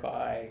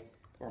clarify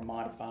or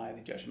modify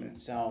the judgment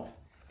itself.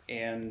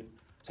 And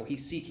so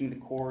he's seeking the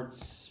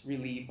court's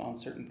relief on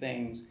certain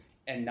things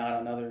and not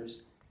on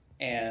others.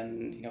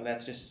 And, you know,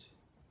 that's just,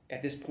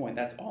 at this point,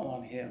 that's all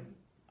on him.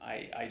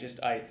 I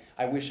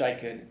wish I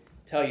could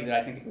tell you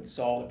that I think it would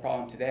solve the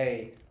problem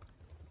today.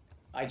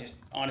 I just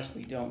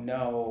honestly don't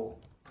know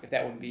if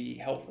that would be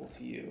helpful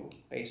to you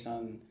based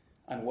on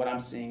what I'm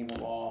seeing in the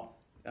law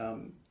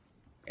and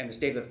the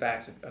state of the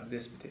facts of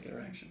this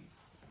particular action.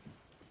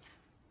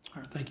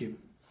 All right, thank you.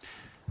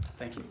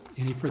 Thank you.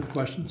 Any further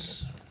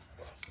questions?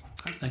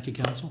 All right, thank you,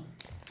 counsel.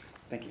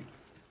 Thank you.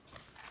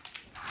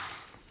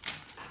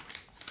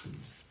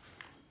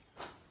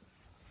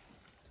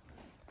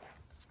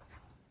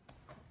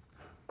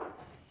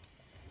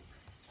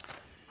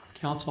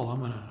 Counsel, I'm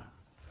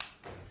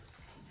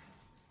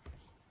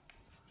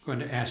going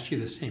to ask you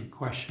the same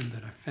question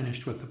that I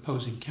finished with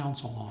opposing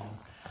counsel on.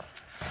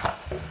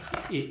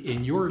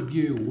 In your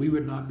view, we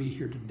would not be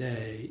here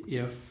today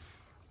if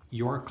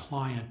your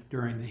client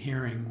during the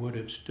hearing would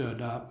have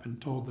stood up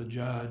and told the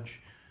judge,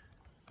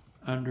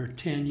 under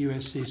 10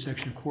 U.S.C.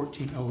 section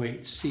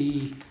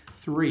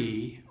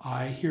 1408C3,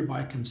 I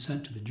hereby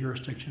consent to the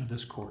jurisdiction of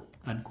this court,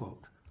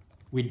 unquote.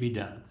 We'd be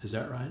done. Is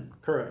that right?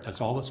 Correct.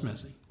 That's all that's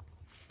missing.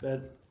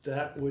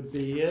 That would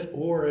be it,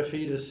 or if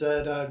he'd have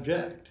said, "I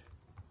object."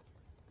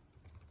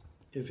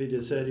 If he'd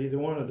have said either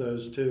one of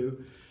those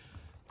two,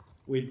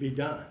 we'd be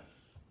done.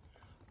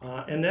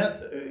 And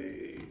that,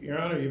 Your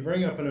Honor, you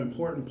bring up an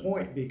important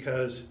point,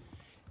 because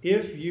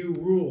if you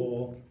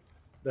rule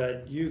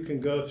that you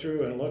can go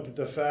through and look at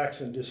the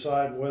facts and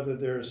decide whether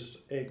there's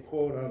a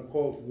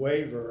quote-unquote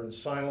waiver and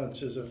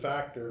silence is a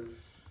factor,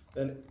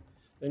 then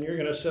you're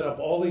going to set up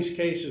all these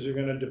cases are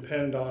going to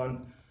depend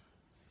on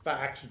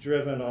facts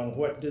driven on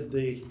what did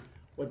the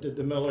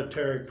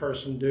military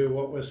person do,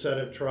 what was said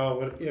at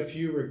trial. If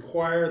you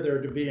require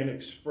there to be an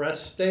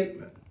express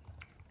statement,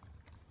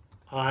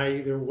 I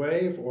either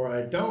waive or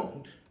I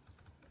don't,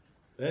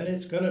 then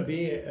it's going to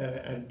be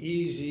an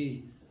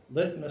easy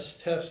litmus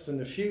test in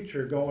the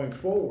future going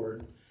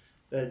forward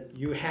that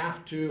you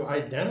have to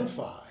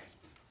identify,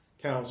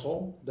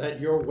 counsel,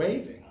 that you're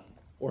waiving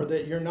or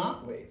that you're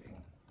not waiving.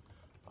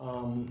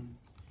 And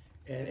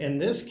in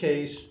this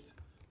case,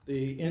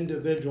 the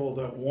individual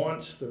that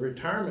wants the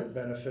retirement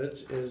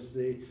benefits is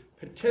the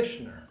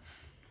petitioner,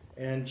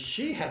 and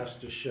she has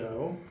to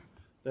show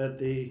that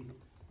the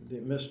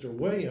Mr.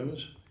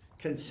 Williams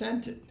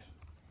consented.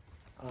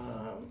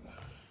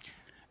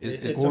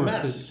 It's a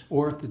mess.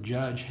 Or if the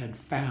judge had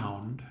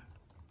found,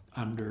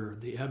 under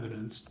the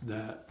evidence,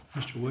 that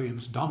Mr.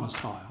 Williams'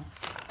 domicile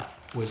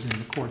was in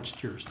the court's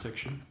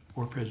jurisdiction,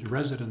 or if his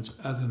residence,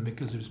 other than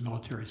because of his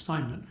military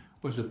assignment,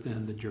 was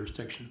within the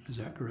jurisdiction. Is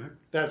that correct?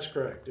 That's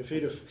correct. If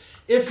he'd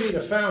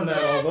have found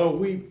that, although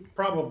we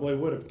probably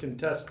would have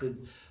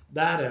contested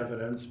that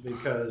evidence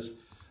because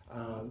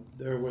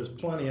there was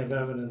plenty of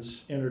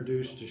evidence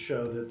introduced to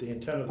show that the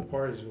intent of the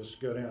parties was to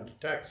go down to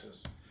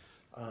Texas.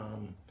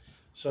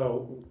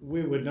 So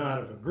we would not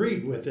have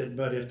agreed with it,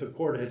 but if the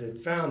court had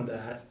found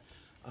that,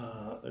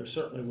 there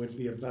certainly would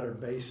be a better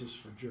basis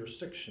for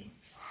jurisdiction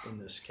in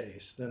this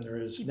case than there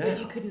is now. But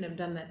you couldn't have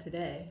done that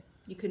today.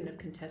 You couldn't have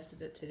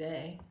contested it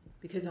today,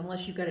 because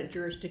unless you've got a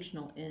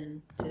jurisdictional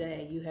in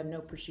today, you have no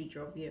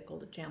procedural vehicle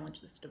to challenge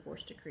this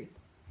divorce decree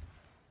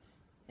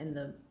and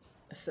the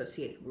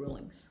associated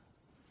rulings.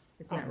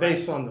 Isn't that right?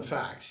 Based on the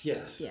facts,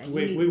 yes. Yeah,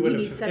 We would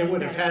have, it subject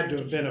would have matter had to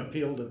have been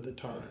appealed at the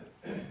time,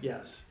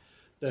 yes.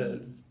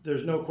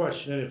 There's no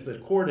question, and if the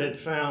court had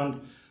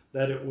found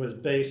that it was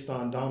based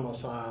on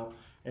domicile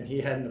and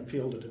he hadn't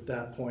appealed it at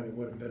that point, it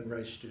would have been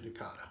res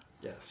judicata,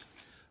 yes.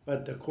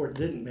 But the court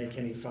didn't make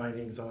any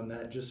findings on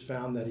that, just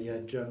found that he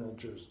had general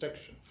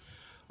jurisdiction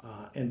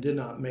and did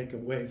not make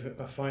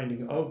a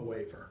finding of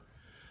waiver.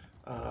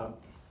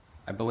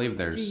 I believe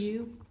there's. Do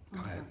you?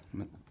 Go ahead.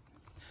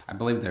 I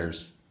believe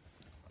there's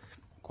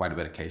quite a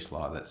bit of case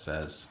law that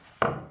says,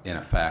 in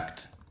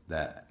effect,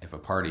 that if a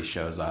party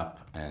shows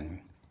up and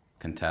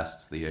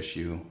contests the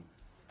issue,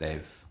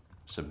 they've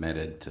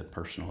submitted to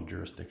personal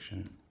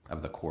jurisdiction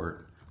of the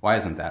court. Why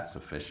isn't that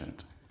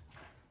sufficient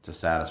to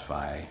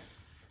satisfy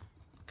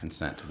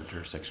consent to the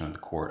jurisdiction of the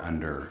court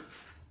under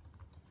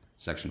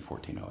Section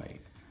 1408?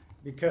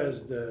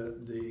 Because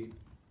the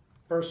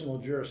personal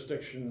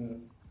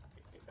jurisdiction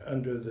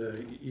under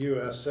the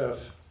USF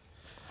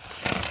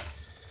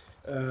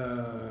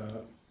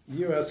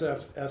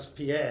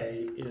SPA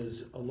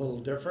is a little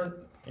different,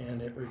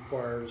 and it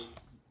requires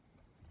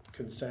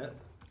consent,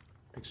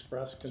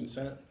 express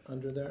consent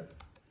under there.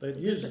 It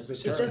uses the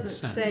It term. doesn't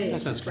Consent. say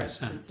It says express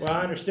consent. Well,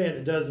 I understand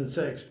it doesn't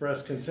say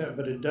express consent,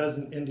 but it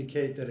doesn't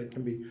indicate that it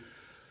can be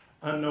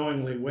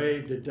unknowingly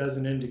waived. It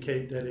doesn't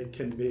indicate that it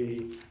can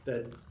be,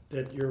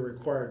 that you're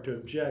required to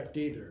object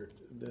either.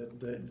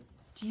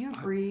 Do you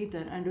agree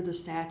that under the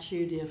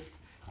statute, if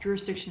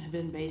jurisdiction had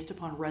been based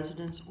upon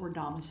residence or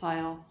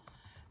domicile,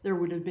 there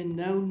would have been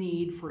no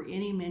need for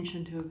any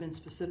mention to have been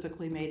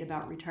specifically made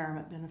about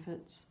retirement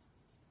benefits?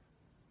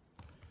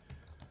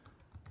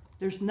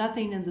 There's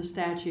nothing in the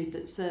statute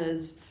that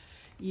says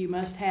you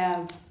must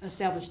have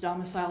established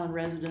domicile and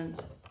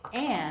residence,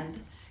 and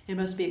it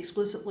must be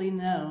explicitly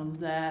known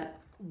that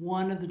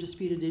one of the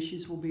disputed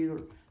issues will be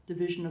the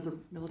division of the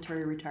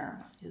military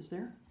retirement. Is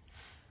there?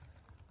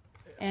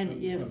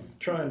 And if, I'm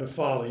trying to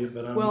follow you,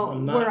 but well,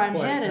 I'm not where I'm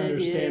quite headed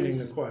understanding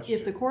is, the question.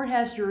 if the court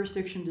has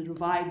jurisdiction to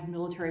divide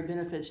military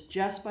benefits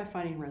just by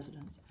finding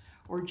residence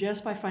or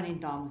just by finding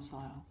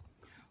domicile,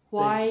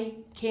 why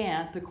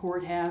can't the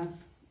court have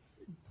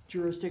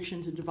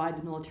jurisdiction to divide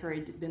the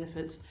military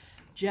benefits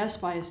just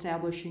by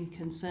establishing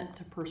consent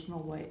to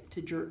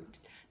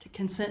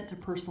consent to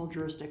personal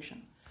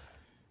jurisdiction?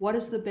 What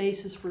is the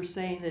basis for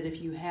saying that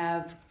if you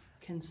have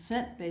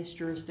consent-based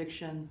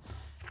jurisdiction,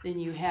 then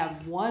you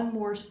have one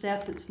more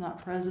step that's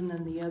not present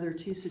in the other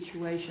two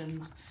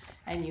situations,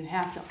 and you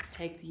have to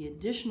take the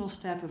additional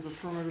step of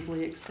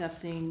affirmatively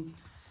accepting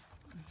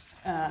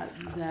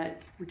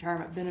that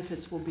retirement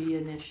benefits will be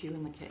an issue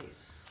in the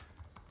case?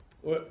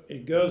 Well,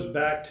 it goes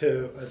back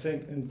to, I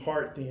think, in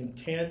part, the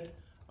intent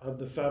of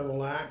the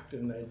federal act,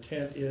 and the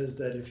intent is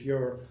that if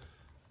you're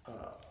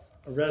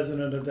a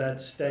resident of that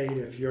state,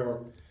 if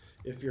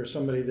you're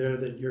somebody there,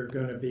 that you're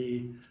going to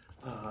be,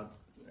 I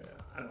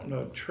don't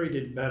know,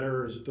 treated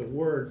better is the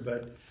word,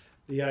 but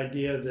the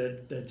idea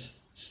that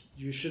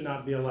you should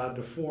not be allowed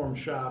to form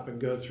shop and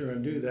go through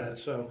and do that.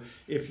 So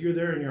if you're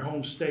there in your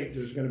home state,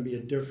 there's going to be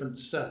a different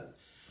set.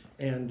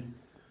 And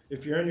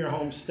if you're in your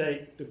home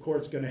state, the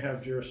court's going to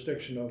have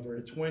jurisdiction over it.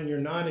 It's when you're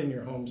not in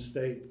your home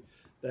state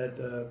that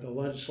the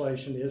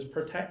legislation is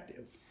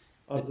protective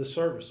of the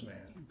serviceman.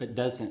 But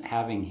doesn't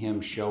having him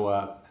show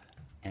up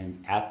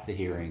and at the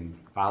hearing,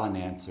 file an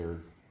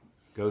answer,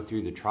 go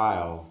through the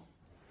trial,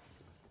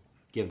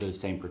 give those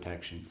same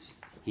protections?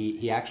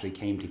 He actually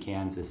came to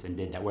Kansas and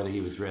did that, whether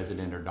he was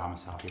resident or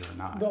domiciled here or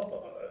not.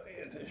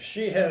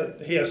 He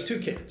has two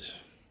kids.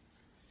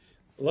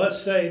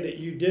 Let's say that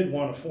you did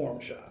want to form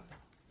shop.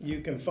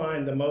 You can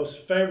find the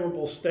most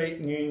favorable state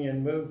and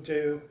union, move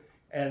to,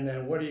 and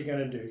then what are you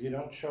going to do? You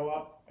don't show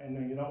up, and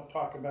then you don't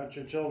talk about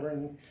your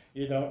children,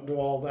 you don't do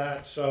all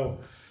that. So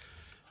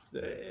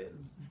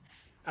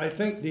I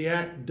think the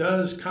act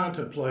does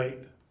contemplate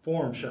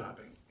form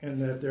shopping,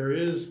 and that there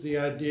is the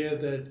idea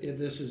that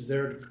this is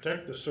there to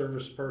protect the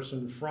service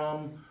person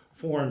from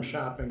form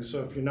shopping.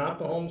 So if you're not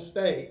the home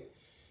state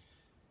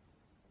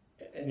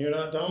and you're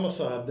not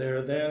domiciled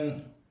there,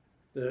 then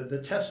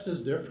the test is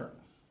different.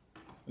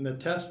 And the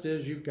test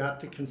is you've got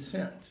to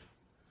consent.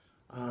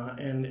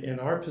 And in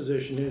our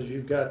position is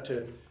you've got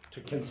to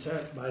to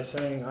consent by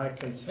saying I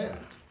consent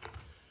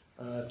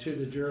to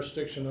the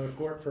jurisdiction of the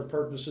court for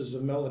purposes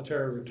of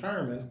military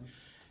retirement.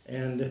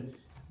 And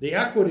the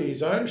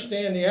equities, I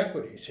understand the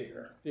equities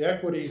here. The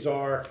equities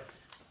are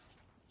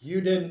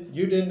you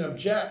didn't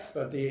object,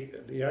 but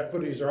the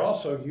equities are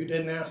also you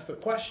didn't ask the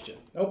question.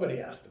 Nobody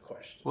asked the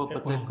question. Well,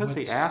 but they put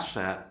the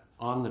asset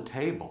on the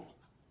table,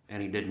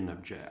 and he didn't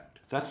object.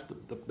 That's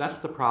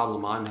the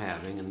problem I'm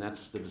having, and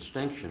that's the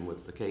distinction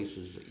with the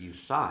cases that you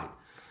cite.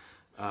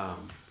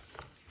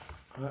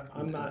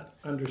 I'm not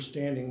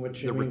understanding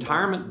what you The mean.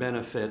 retirement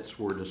benefits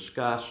were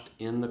discussed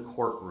in the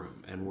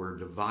courtroom and were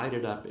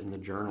divided up in the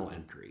journal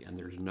entry, and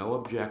there's no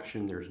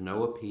objection, there's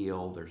no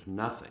appeal, there's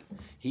nothing.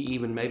 He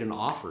even made an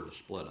offer to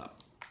split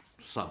up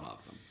some of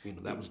them. You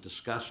know, that was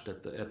discussed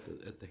at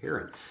the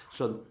hearing.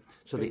 So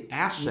the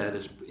asset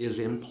is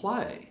in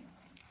play,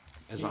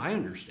 as I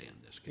understand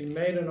this He case.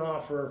 made an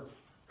offer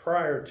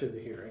prior to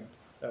the hearing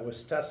that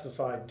was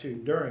testified to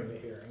during the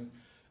hearing.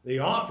 The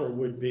offer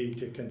would be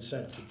to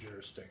consent to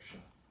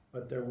jurisdiction,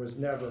 but there was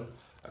never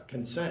a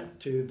consent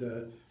to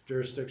the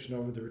jurisdiction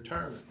over the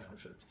retirement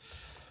benefits.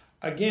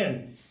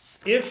 Again,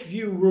 if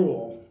you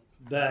rule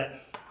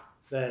that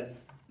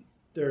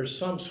there's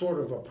some sort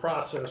of a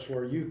process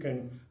where you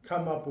can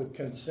come up with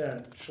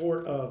consent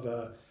short of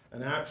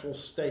an actual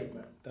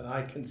statement that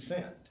I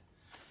consent,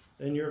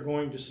 then you're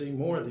going to see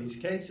more of these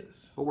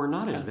cases. But we're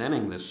not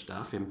inventing this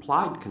stuff.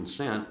 Implied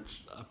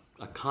consent's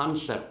a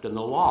concept in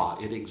the law.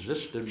 It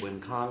existed when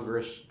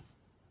Congress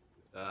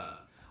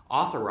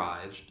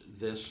authorized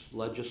this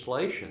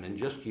legislation and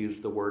just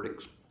used the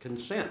word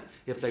consent.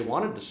 If they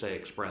wanted to say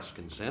express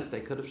consent,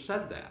 they could have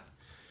said that.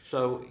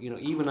 So, you know,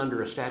 even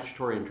under a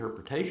statutory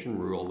interpretation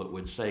rule that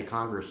would say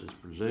Congress is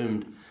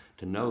presumed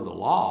to know the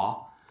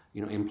law,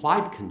 you know,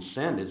 implied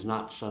consent is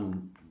not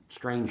some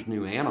strange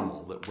new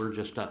animal that we're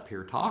just up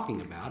here talking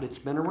about. It's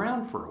been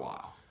around for a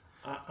while.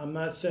 I'm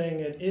not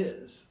saying it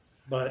is,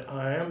 but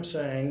I am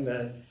saying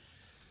that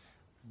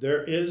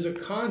there is a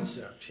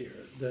concept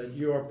here that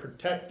you are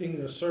protecting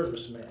the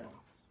serviceman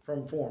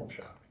from form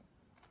shopping.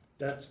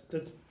 That's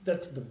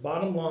the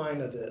bottom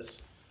line of this.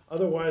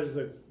 Otherwise,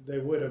 they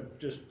would have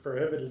just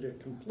prohibited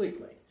it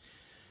completely.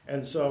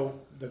 And so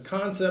the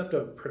concept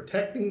of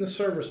protecting the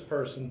service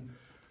person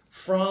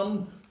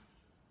from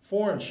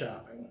foreign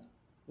shopping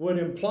would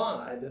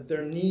imply that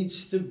there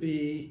needs to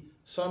be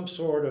some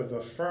sort of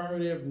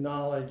affirmative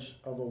knowledge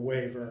of a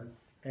waiver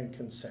and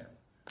consent,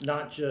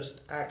 not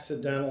just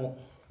accidental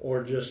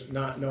or just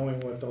not knowing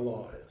what the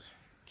law is.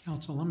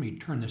 Counsel, let me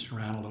turn this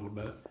around a little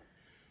bit.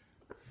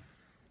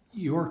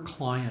 Your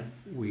client,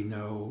 we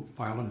know,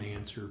 filed an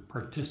answer,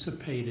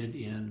 participated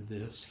in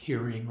this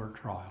hearing or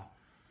trial.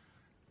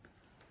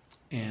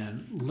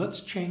 And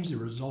let's change the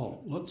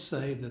result. Let's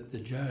say that the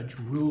judge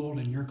ruled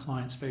in your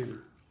client's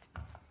favor.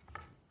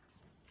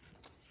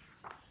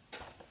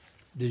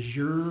 Does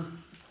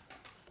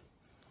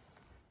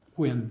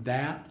when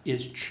that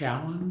is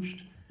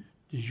challenged,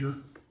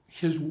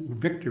 his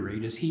victory,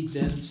 does he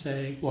then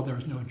say, well,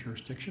 there's no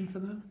jurisdiction for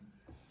them?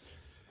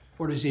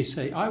 Or does he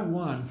say, I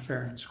won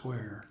fair and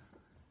square,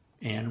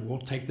 and we'll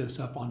take this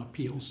up on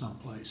appeal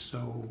someplace,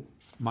 so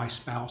my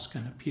spouse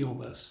can appeal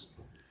this,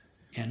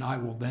 and I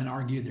will then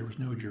argue there was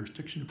no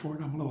jurisdiction for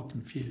it? I'm a little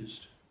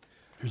confused.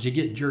 Does he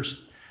get there's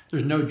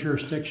no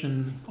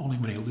jurisdiction only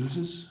when he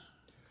loses?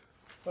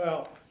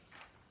 Well,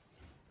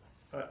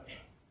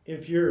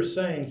 if you're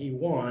saying he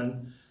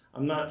won,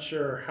 I'm not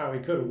sure how he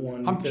could have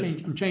won. I'm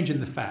changing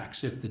the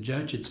facts. If the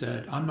judge had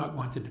said, I'm not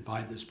going to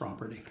divide this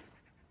property,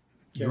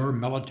 your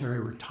military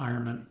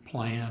retirement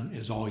plan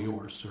is all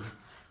yours, sir.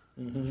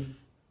 Mm-hmm.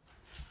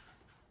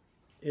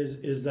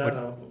 Is that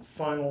a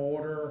final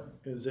order?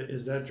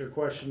 Is that your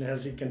question?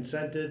 Has he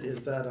consented?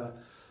 Is that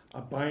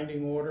a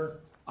binding order?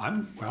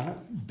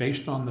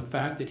 Based on the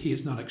fact that he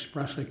has not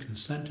expressly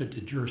consented to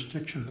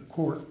jurisdiction of the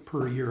court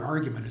per your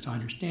argument, as I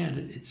understand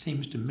it, it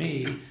seems to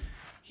me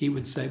he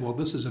would say, well,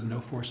 this is of no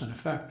force and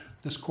effect.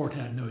 This court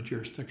had no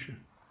jurisdiction.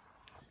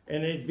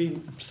 And he'd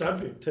be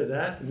subject to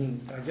that,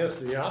 and I guess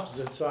the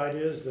opposite side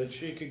is that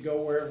she could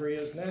go wherever he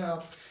is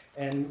now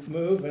and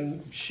move,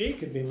 and she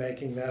could be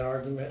making that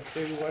argument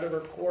to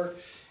whatever court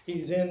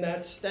he's in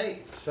that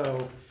state.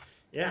 So,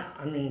 yeah,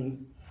 I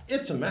mean,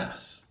 it's a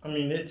mess. I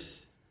mean,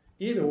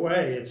 either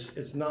way,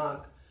 it's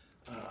not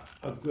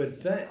a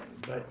good thing.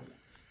 But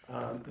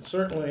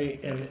certainly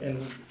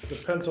in the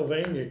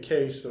Pennsylvania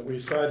case that we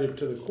cited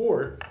to the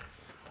court,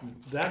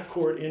 that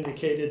court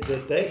indicated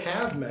that they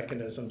have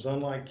mechanisms,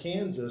 unlike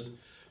Kansas,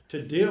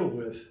 to deal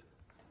with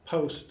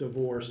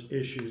post-divorce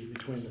issues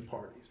between the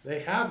parties.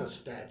 They have a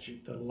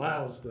statute that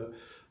allows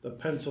the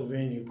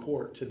Pennsylvania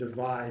court to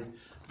divide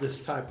this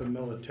type of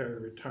military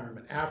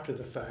retirement after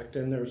the fact.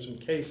 And there are some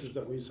cases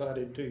that we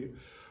cited too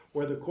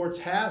where the courts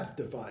have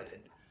divided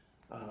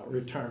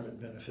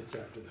retirement benefits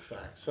after the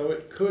fact. So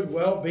it could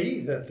well be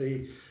that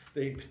the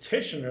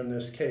petitioner in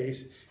this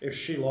case, if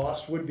she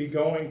lost, would be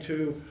going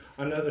to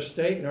another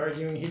state and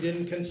arguing he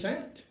didn't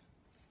consent.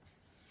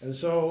 And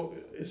so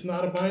it's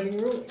not a binding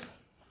ruling.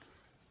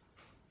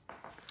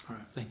 All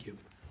right, thank you.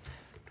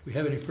 Do we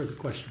have any further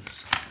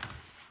questions?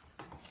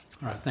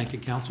 All right, thank you,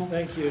 counsel.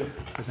 Thank you.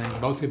 I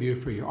thank both of you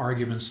for your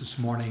arguments this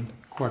morning.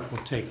 Court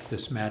will take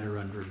this matter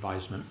under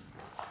advisement.